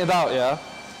has pointed out, yeah,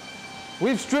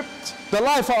 we've stripped the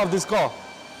life out of this car.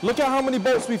 Look at how many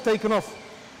bolts we've taken off.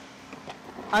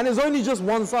 And it's only just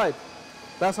one side.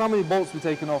 That's how many bolts we've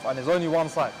taken off, and it's only one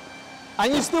side.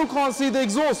 And you still can't see the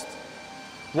exhaust.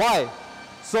 Why?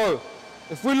 So,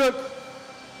 if we look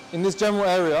in this general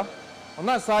area, On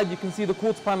that side, you can see the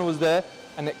quarter panel is there,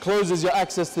 and it closes your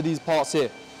access to these parts here.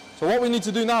 So what we need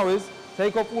to do now is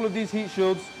take off all of these heat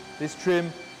shields, this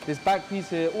trim, this back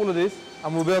piece here, all of this,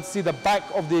 and we'll be able to see the back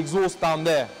of the exhaust down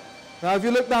there. Now if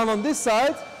you look down on this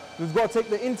side, we've got to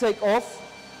take the intake off,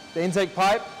 the intake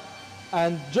pipe,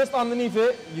 and just underneath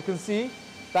it, you can see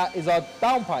that is our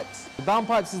downpipes. The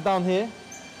downpipes is down here,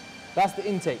 that's the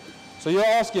intake. So you're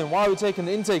asking, why are we taking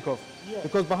the intake off? Yeah.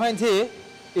 Because behind here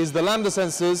is the lambda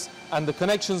sensors and the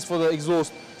connections for the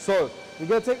exhaust. So we're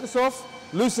going to take this off,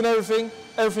 loosen everything,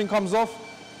 everything comes off,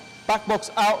 back box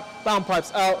out,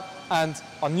 downpipes out, and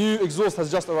our new exhaust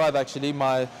has just arrived actually.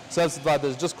 My sales advisor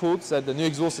has just called, said the new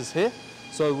exhaust is here.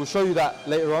 So we'll show you that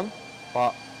later on,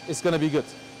 but it's going to be good.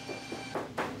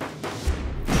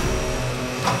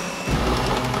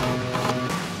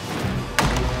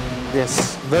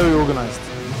 Yes, very organized.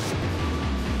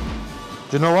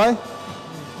 Do you know why?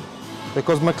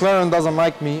 Because McLaren doesn't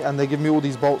like me and they give me all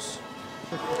these bolts.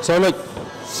 So look,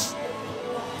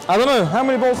 I don't know, how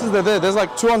many bolts is there? There's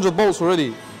like 200 bolts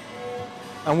already.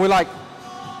 And we're like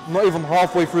not even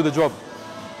halfway through the job.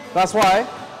 That's why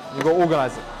you got to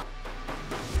organize it.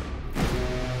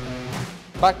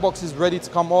 Back box is ready to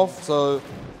come off, so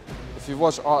if you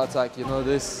watch Art Attack, you know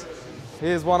this.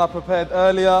 Here's one I prepared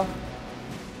earlier.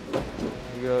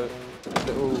 You go,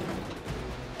 little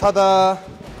ta-da!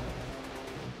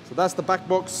 So that's the back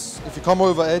box. If you come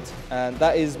over, Ed, and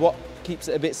that is what keeps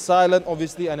it a bit silent,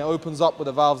 obviously, and it opens up with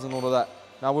the valves and all of that.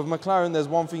 Now with McLaren, there's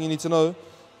one thing you need to know.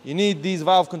 You need these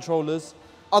valve controllers,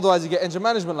 otherwise you get engine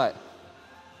management light.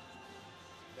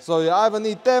 So you either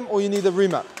need them or you need a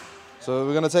remap. So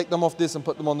we're going to take them off this and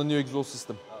put them on the new exhaust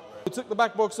system. We took the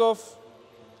back box off,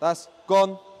 that's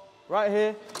gone. Right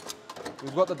here,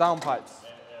 we've got the downpipes.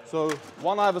 So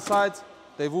one either side,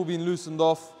 they've all been loosened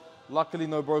off. Luckily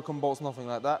no broken bolts, nothing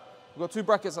like that. We've got two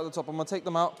brackets at the top. I'm going to take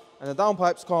them out, and the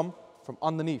downpipes come from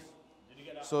underneath.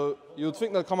 So you would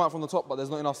think they'll come out from the top, but there's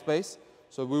not enough space.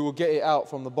 So we will get it out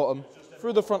from the bottom,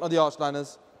 through the front of the arch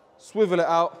liners, swivel it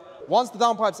out. Once the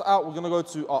downpipes are out, we're going to go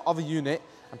to our other unit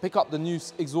and pick up the new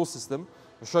exhaust system.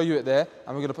 We'll show you it there,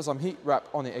 and we're going to put some heat wrap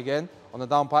on it again, on the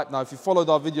downpipe. Now, if you followed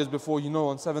our videos before, you know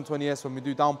on 720S when we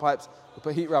do downpipes, we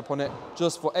put heat wrap on it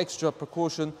just for extra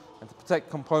precaution and to protect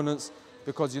components,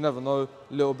 because you never know,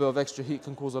 a little bit of extra heat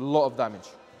can cause a lot of damage.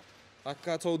 Like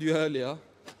I told you earlier,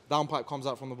 downpipe comes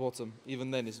out from the bottom.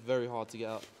 Even then, it's very hard to get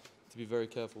out, to be very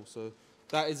careful. So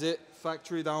that is it,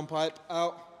 factory downpipe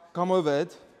out. Come over,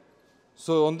 Ed.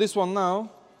 So on this one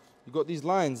now, you've got these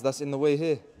lines that's in the way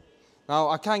here. Now,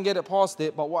 I can get it past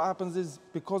it, but what happens is,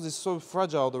 because it's so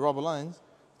fragile, the rubber lines,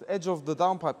 the edge of the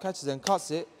downpipe catches it and cuts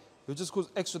it. It will just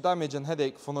cause extra damage and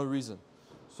headache for no reason.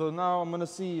 So now I'm going to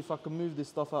see if I can move this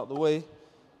stuff out the way.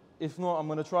 If not, I'm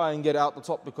going to try and get it out the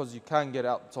top, because you can get it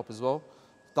out the top as well.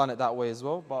 I've done it that way as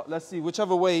well. But let's see,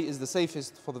 whichever way is the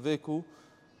safest for the vehicle,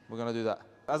 we're going to do that.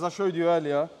 As I showed you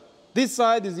earlier, this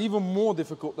side is even more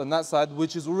difficult than that side,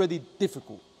 which is already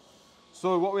difficult.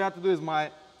 So what we have to do is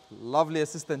my lovely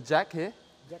assistant Jack here.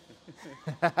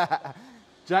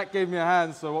 Jack gave me a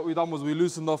hand, so what we done was we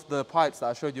loosened off the pipes that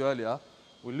I showed you earlier.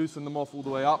 We loosened them off all the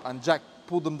way up, and Jack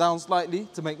pulled them down slightly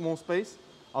to make more space.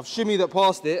 I've shimmied it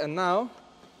past it, and now,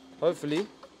 hopefully,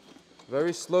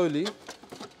 very slowly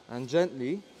and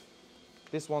gently,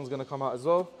 this one's going to come out as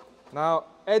well. Now,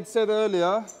 Ed said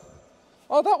earlier,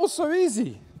 oh, that was so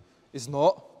easy. It's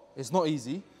not. It's not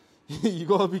easy. You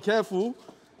got to be careful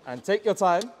and take your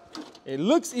time. It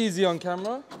looks easy on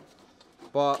camera,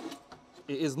 but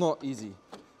it is not easy.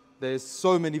 There's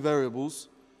so many variables,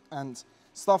 and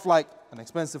stuff like an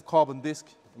expensive carbon disc,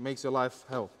 it makes your life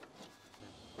hell.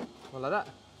 Well, like that.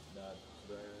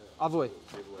 Other way.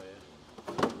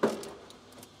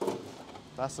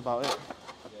 That's about it.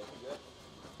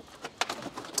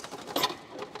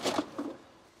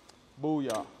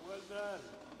 Booyah. Well done.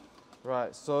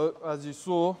 Right, so as you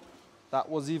saw, that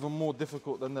was even more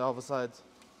difficult than the other side.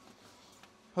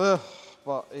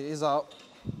 But it is out.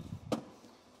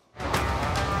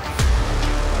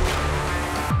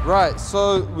 Right,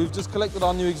 so we've just collected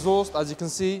our new exhaust. As you can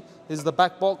see, this is the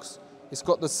back box. It's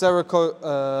got the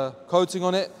Cerakote coating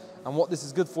on it, and what this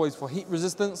is good for is for heat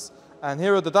resistance. And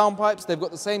here are the downpipes. They've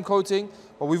got the same coating,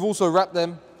 but we've also wrapped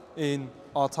them in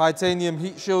our titanium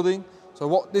heat shielding. So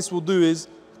what this will do is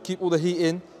keep all the heat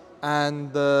in.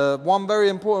 And one very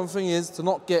important thing is to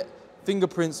not get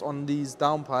fingerprints on these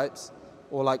downpipes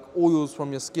or like oils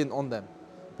from your skin on them,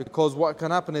 because what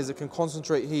can happen is it can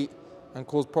concentrate heat and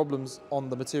cause problems on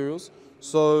the materials.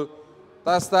 So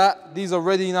that's that. These are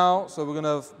ready now, so we're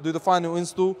gonna do the final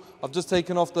install. I've just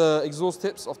taken off the exhaust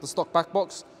tips off the stock back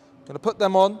box. Gonna put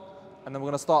them on, and then we're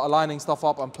going to start aligning stuff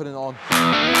up and putting it on.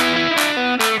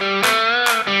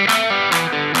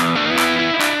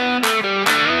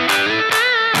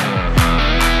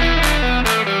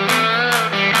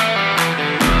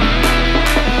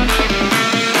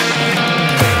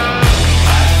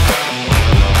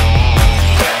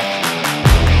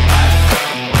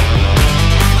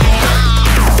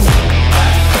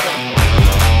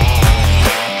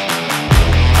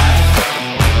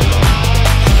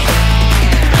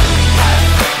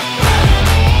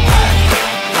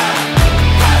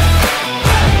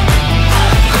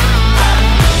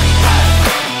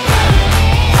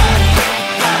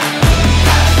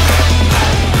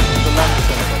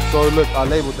 So look, I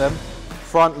labelled them,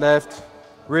 front left,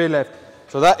 rear left.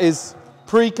 So that is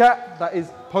pre-cat, that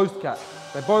is post-cat.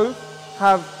 They both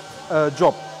have a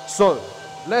job. So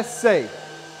let's say,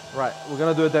 right, we're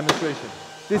gonna do a demonstration.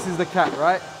 This is the cat,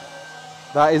 right?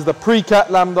 That is the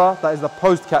pre-cat lambda, that is the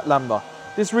post-cat lambda.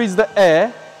 This reads the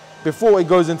air before it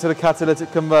goes into the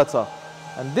catalytic converter.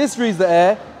 And this reads the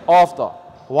air after.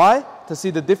 Why? To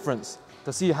see the difference,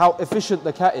 to see how efficient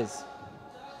the cat is.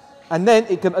 And then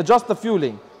it can adjust the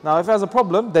fueling. Now, if it has a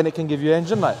problem, then it can give you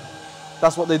engine light.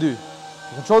 That's what they do.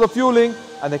 They control the fueling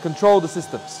and they control the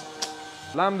systems.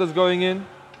 Lambda's going in,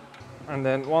 and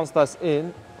then once that's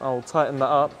in, I'll tighten that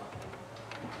up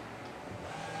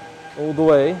all the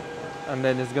way, and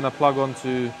then it's gonna plug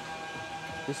onto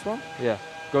this one. Yeah,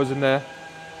 goes in there,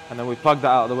 and then we plug that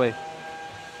out of the way.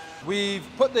 We've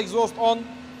put the exhaust on,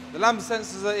 the lambda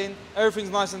sensors are in,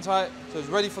 everything's nice and tight, so it's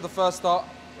ready for the first start.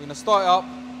 We're gonna start it up,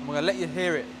 and we're gonna let you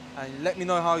hear it. And let me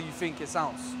know how you think it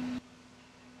sounds.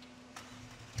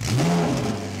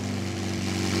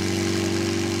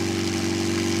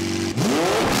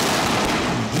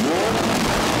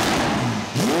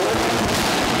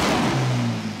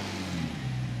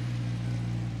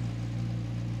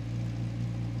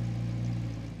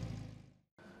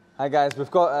 Hi guys, we've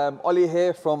got Ollie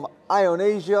here from Ion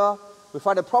Asia. We've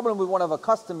had a problem with one of our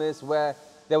customers where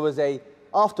there was a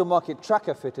aftermarket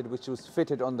tracker fitted, which was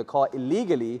fitted on the car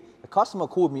illegally. The customer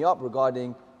called me up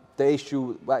regarding the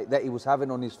issue that he was having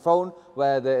on his phone,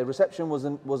 where the reception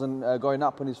wasn't going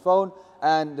up on his phone,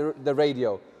 and the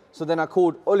radio. So then I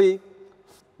called Oli,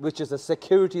 which is a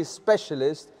security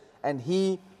specialist, and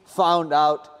he found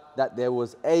out that there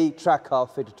was a tracker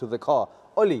fitted to the car.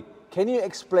 Oli, can you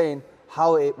explain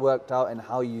how it worked out and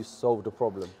how you solved the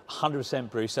problem? 100%,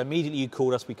 Bruce. So immediately you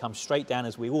called us, we come straight down,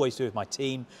 as we always do with my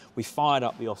team. We fired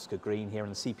up the Oscar Green here in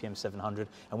the CPM 700,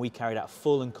 and we carried out a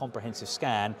full and comprehensive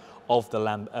scan of the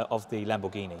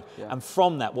Lamborghini. Yeah. And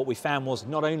from that, what we found was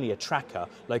not only a tracker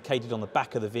located on the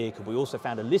back of the vehicle, we also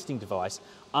found a listening device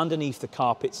underneath the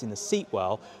carpets in the seat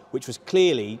well, which was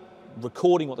clearly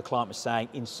recording what the client was saying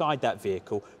inside that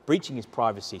vehicle, breaching his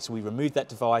privacy. So we removed that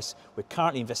device. We're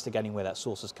currently investigating where that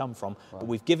source has come from, but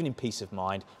we've given him peace of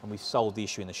mind and we've solved the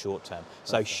issue in the short term.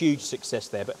 So huge success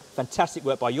there, but fantastic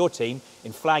work by your team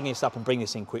in flagging this up and bringing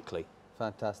this in quickly.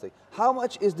 Fantastic. How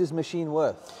much is this machine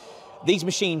worth? These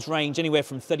machines range anywhere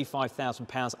from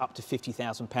 £35,000 up to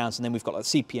 £50,000, and then we've got a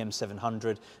CPM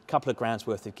 700, a couple of grand's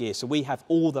worth of gear. So we have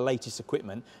all the latest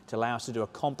equipment to allow us to do a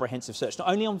comprehensive search, not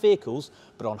only on vehicles,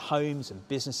 but on homes and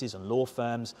businesses and law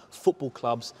firms, football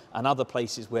clubs, and other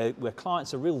places where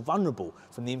clients are real vulnerable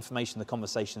from the information, the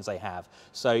conversations they have.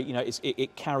 So, you know,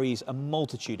 it carries a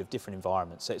multitude of different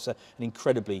environments. So it's an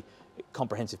incredibly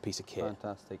comprehensive piece of kit.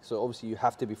 Fantastic. So obviously you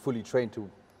have to be fully trained to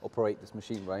operate this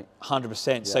machine, right? 100%.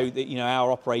 Yeah. So, you know,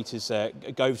 our operators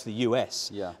go to the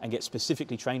US and get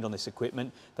specifically trained on this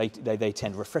equipment. They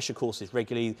attend refresher courses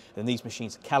regularly, and these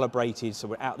machines are calibrated, so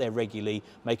we're out there regularly,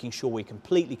 making sure we're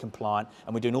completely compliant,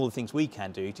 and we're doing all the things we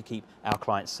can do to keep our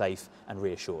clients safe and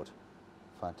reassured.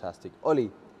 Fantastic.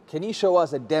 Oli, can you show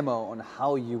us a demo on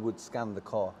how you would scan the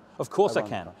car? Of course I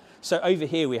can. So over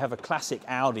here we have a classic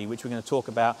Audi, which we're going to talk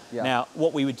about. Yeah. Now,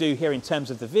 what we would do here in terms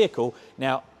of the vehicle,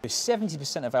 now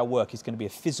 70% of our work is going to be a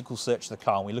physical search of the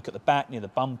car. And we look at the back, near the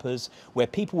bumpers, where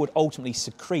people would ultimately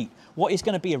secrete what is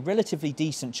going to be a relatively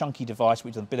decent chunky device,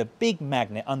 which is a big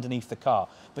magnet underneath the car.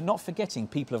 But not forgetting,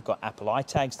 people have got Apple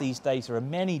iTags these days. There are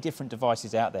many different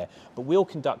devices out there. But we'll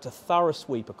conduct a thorough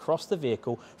sweep across the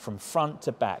vehicle from front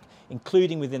to back,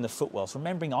 including within the footwells.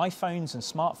 Remembering iPhones and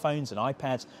smartphones and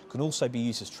iPads can also be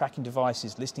used as tracking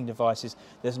devices, listening devices.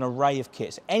 There's an array of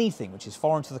kits. Anything which is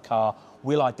foreign to the car,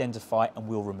 we'll identify and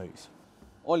we'll remove.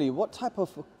 Oli, what type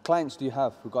of clients do you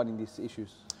have regarding these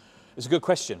issues? It's a good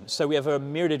question. So we have a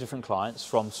myriad of different clients,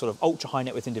 from sort of ultra high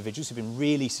net worth individuals who've been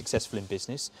really successful in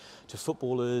business, to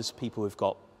footballers, people who've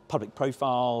got public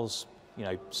profiles, you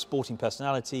know, sporting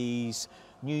personalities,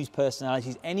 news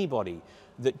personalities, anybody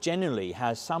that generally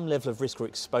has some level of risk or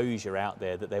exposure out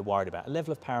there that they're worried about, a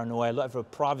level of paranoia, a level of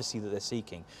privacy that they're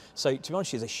seeking. So to be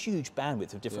honest, there's a huge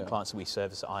bandwidth of different clients that we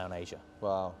service at Ion Asia.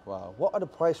 Wow, wow. What are the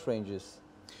price ranges?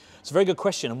 It's a very good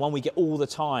question, and one we get all the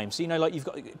time. So, you know, like you've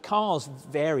got, cars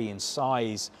vary in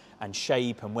size and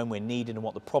shape and when we're needed and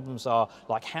what the problems are,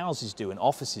 like houses do and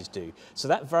offices do. So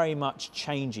that very much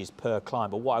changes per client.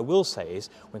 But what I will say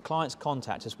is when clients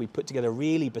contact us, we put together a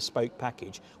really bespoke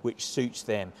package which suits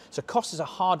them. So cost is a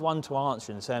hard one to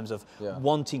answer in terms of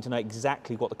wanting to know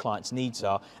exactly what the client's needs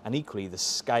are, and equally the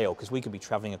scale, because we could be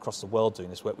traveling across the world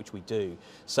doing this work, which we do.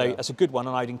 So that's a good one,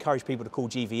 and I'd encourage people to call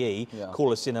GVE,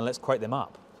 call us in and let's quote them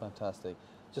up. Fantastic.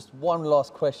 Just one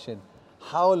last question.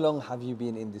 How long have you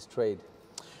been in this trade?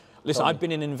 Listen, I've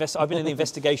been in the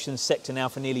investigations sector now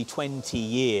for nearly 20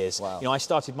 years. Wow. You know, I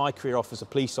started my career off as a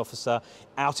police officer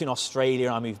out in Australia,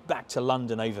 and I moved back to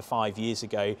London over 5 years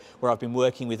ago, where I've been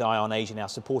working with Ion Asia now,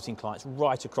 supporting clients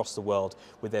right across the world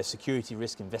with their security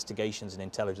risk investigations and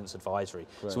intelligence advisory.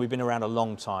 Great. So we've been around a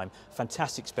long time.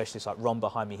 Fantastic specialists like Ron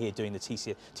behind me here doing the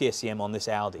TSCM on this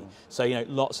Audi. So, you know,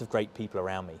 lots of great people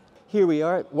around me. Here we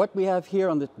are. What we have here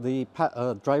on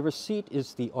the driver's seat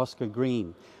is the Oscar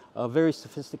Green. Very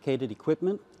sophisticated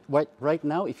equipment. Right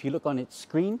now, if you look on its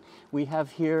screen, we have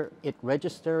here it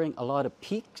registering a lot of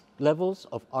peak levels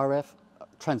of RF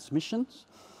transmissions,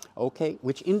 okay,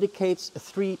 which indicates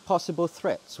 3 possible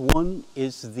threats. One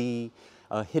is the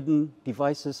hidden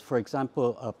devices, for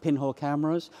example, pinhole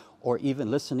cameras or even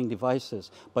listening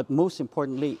devices. But most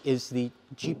importantly is the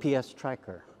GPS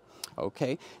tracker.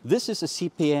 Okay, this is a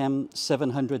CPM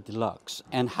 700 Deluxe,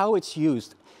 and how it's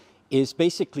used is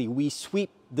basically we sweep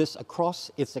this across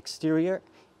its exterior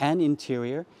and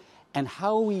interior, and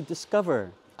how we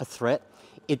discover a threat,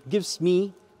 it gives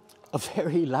me a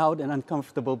very loud and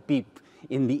uncomfortable beep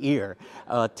in the ear,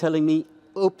 telling me,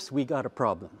 oops, we got a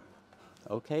problem.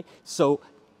 Okay, so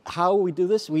how we do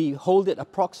this, we hold it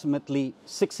approximately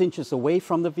 6 inches away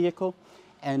from the vehicle,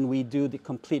 and we do the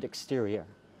complete exterior.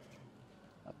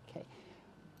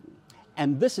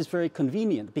 And this is very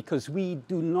convenient because we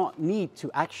do not need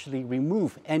to actually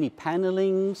remove any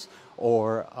panelings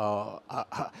or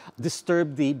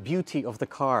disturb the beauty of the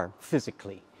car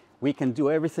physically. We can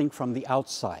do everything from the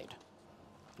outside,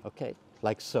 okay,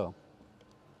 like so.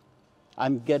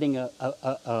 I'm getting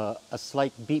a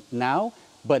slight beep now,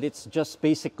 but it's just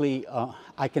basically,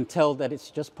 I can tell that it's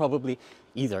just probably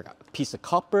either a piece of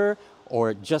copper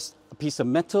or just a piece of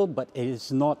metal, but it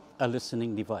is not a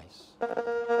listening device.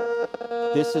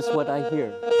 This is what I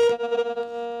hear.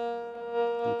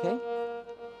 Okay?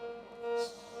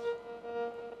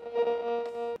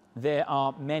 There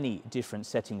are many different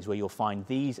settings where you'll find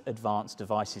these advanced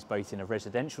devices, both in a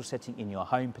residential setting, in your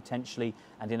home potentially,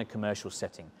 and in a commercial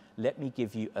setting. Let me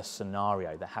give you a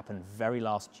scenario that happened very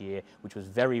last year, which was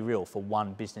very real for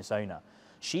one business owner.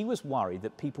 She was worried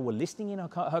that people were listening in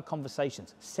her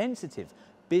conversations. Sensitive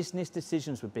business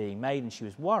decisions were being made, and she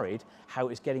was worried how it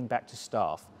was getting back to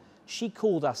staff. She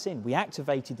called us in, we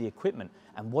activated the equipment,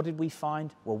 and what did we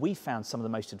find? Well, we found some of the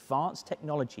most advanced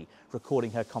technology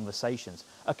recording her conversations,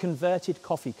 a converted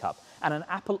coffee cup, and an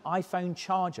Apple iPhone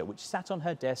charger which sat on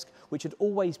her desk, which had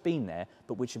always been there,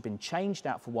 but which had been changed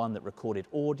out for one that recorded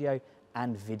audio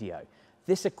and video.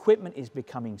 This equipment is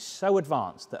becoming so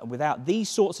advanced that without these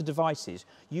sorts of devices,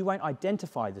 you won't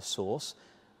identify the source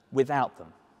without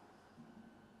them.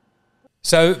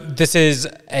 So this is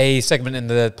a segment in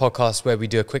the podcast where we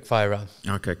do a quick fire round.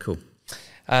 Okay, cool.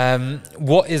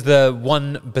 What is the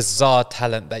one bizarre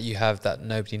talent that you have that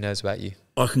nobody knows about you?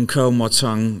 I can curl my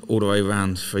tongue all the way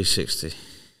around 360.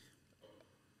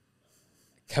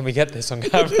 Can we get this on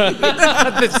camera?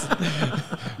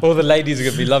 All the ladies are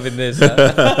going to be loving this.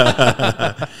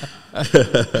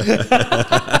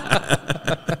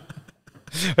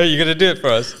 Are you going to do it for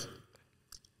us?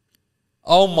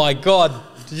 Oh my God.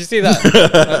 Did you see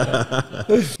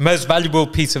that? Most valuable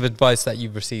piece of advice that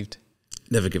you've received?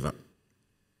 Never give up.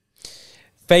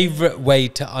 Favorite way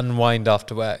to unwind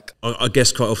after work? I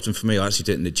guess quite often for me, I actually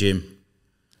do it in the gym.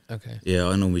 Okay. Yeah,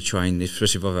 I normally train,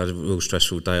 especially if I've had a real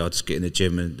stressful day, I just get in the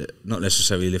gym and not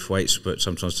necessarily lift weights, but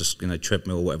sometimes just, you know,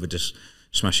 treadmill or whatever, just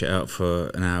smash it out for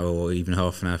an hour or even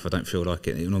half an hour if I don't feel like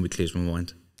it. It normally clears my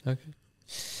mind. Okay.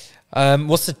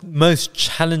 What's the most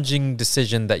challenging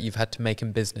decision that you've had to make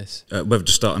in business? Whether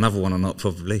to start another one or not,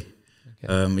 probably.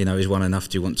 Okay. You know, is one enough?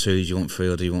 Do you want 2? Do you want 3?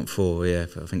 Or do you want 4? Yeah,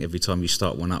 I think every time you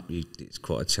start one up, it's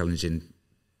quite a challenging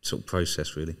sort of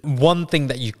process, really. One thing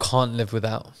that you can't live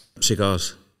without?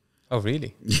 Cigars. Oh,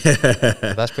 really? Yeah.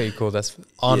 That's pretty cool. That's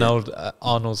Arnold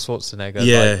Schwarzenegger.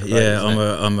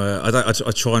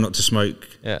 I try not to smoke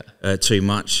too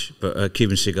much, but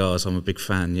Cuban cigars, I'm a big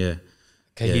fan. Yeah.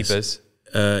 Cahibas.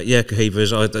 Yes.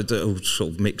 Cahibas. I all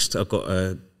sort of mixed. I've got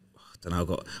I don't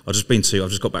know. I've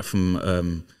just got back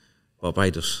from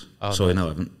Barbados. Sorry, no, I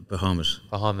haven't. Bahamas.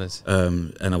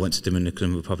 And I went to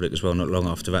Dominican Republic as well not long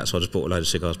after that. So I just bought a load of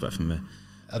cigars back from there.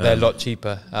 Are they a lot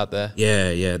cheaper out there?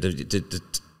 Yeah. The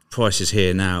prices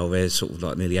here now, they're sort of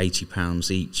like nearly £80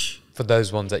 each. For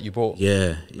those ones that you bought?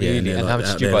 Yeah. Really? And like, how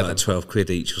much did you buy them? Like 12 quid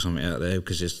each or something out there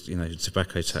because it's,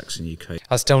 tobacco tax in the UK.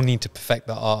 I still need to perfect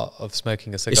the art of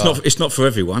smoking a cigar. It's not for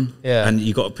everyone. Yeah. And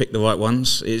you've got to pick the right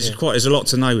ones. There's a lot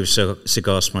to know with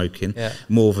cigar smoking,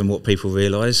 more than what people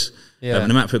realise. Yeah.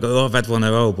 No matter people go, I've had one,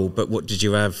 they're horrible, but what did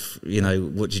you have?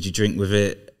 What did you drink with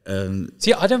it?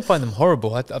 See, I don't find them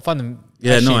horrible. I find them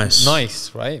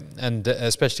nice, right? And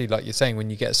especially like you're saying, when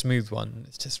you get a smooth one,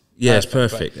 it's just it's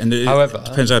perfect. Right? And however, it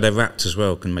depends how they're wrapped as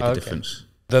well. Can make a difference.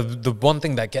 The one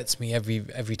thing that gets me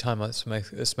every time I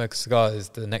smoke a cigar is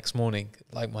the next morning,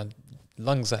 like my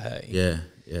lungs are hurting. Yeah.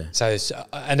 So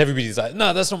and everybody's like,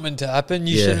 no, that's not meant to happen.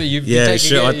 You shouldn't. You've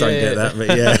sure. I don't get that,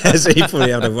 but so you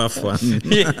probably had a rough one.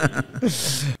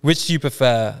 Which do you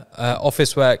prefer,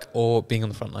 office work or being on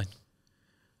the front line?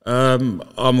 I'm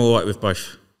all right with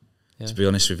both, to be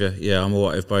honest with you. Yeah, I'm all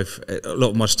right with both. A lot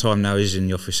of my time now is in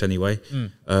the office anyway,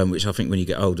 which I think when you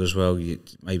get older as well,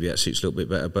 maybe that suits a little bit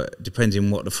better. But depending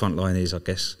on what the front line is, I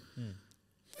guess.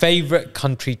 Favourite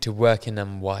country to work in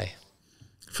and why?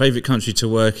 Favourite country to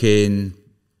work in,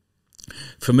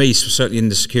 for me, certainly in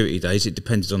the security days, it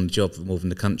depended on the job more than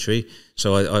the country.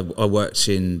 So I worked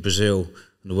in Brazil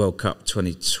in the World Cup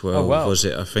 2012, was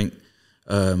it, I think.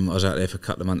 I was out there for a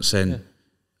couple of months then. Yeah.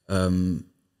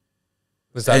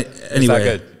 Was that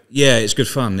good? Yeah, it's good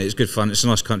fun. It's a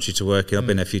nice country to work in. I've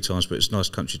been there a few times, but it's a nice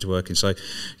country to work in. So,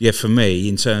 yeah, for me,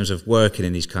 in terms of working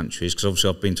in these countries, because obviously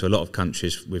I've been to a lot of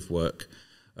countries with work,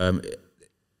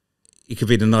 it could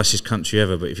be the nicest country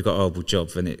ever, but if you've got a horrible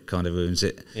job, then it kind of ruins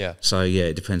it. Yeah. So, yeah,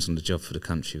 it depends on the job for the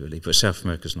country, really. But South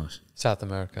America's nice. South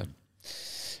America.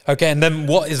 Okay, and then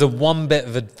what is the one bit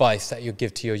of advice that you'd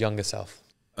give to your younger self?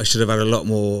 I should have had a lot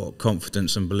more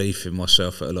confidence and belief in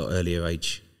myself at a lot earlier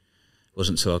age. It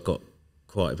wasn't until I got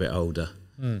quite a bit older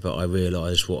that I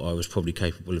realised what I was probably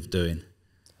capable of doing.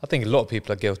 I think a lot of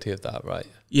people are guilty of that, right?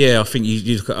 Yeah, I think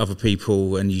you look at other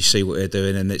people and you see what they're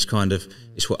doing, and it's kind of,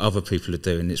 it's what other people are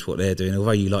doing, it's what they're doing.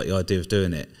 Although you like the idea of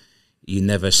doing it, you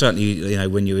never, certainly,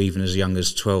 when you're even as young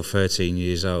as 12, 13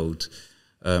 years old,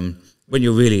 when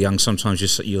you're really young, sometimes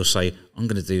you'll say, I'm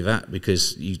going to do that,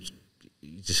 because you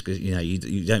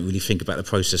don't really think about the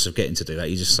process of getting to do that.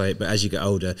 You just say it. But as you get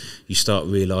older, you start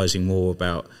realising more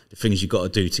about the things you've got to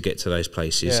do to get to those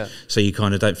places. Yeah. So you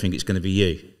kind of don't think it's going to be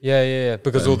you. Yeah.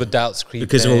 Because all the doubts creep in.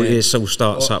 Because it all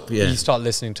starts up. Yeah. You start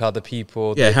listening to other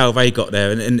people. Yeah, how they got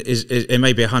there, and it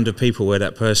may be 100 people where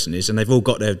that person is, and they've all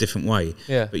got there a different way.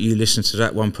 Yeah. But you listen to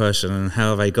that one person and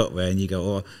how they got there, and you go,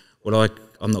 oh, well,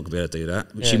 I'm not going to be able to do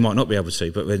that, which you might not be able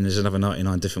to. But then there's another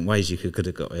 99 different ways you could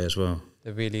have got there as well.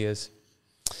 There really is.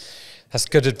 That's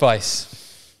good advice.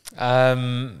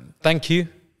 Thank you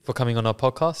for coming on our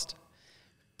podcast.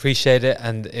 Appreciate it.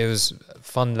 And it was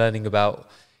fun learning about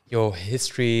your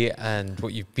history and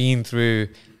what you've been through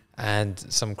and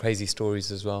some crazy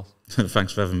stories as well.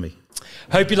 Thanks for having me.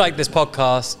 Hope you liked this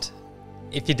podcast.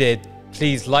 If you did,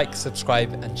 please like,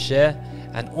 subscribe and share.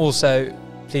 And also,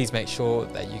 please make sure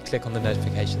that you click on the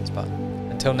notifications button.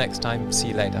 Until next time, see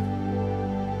you later.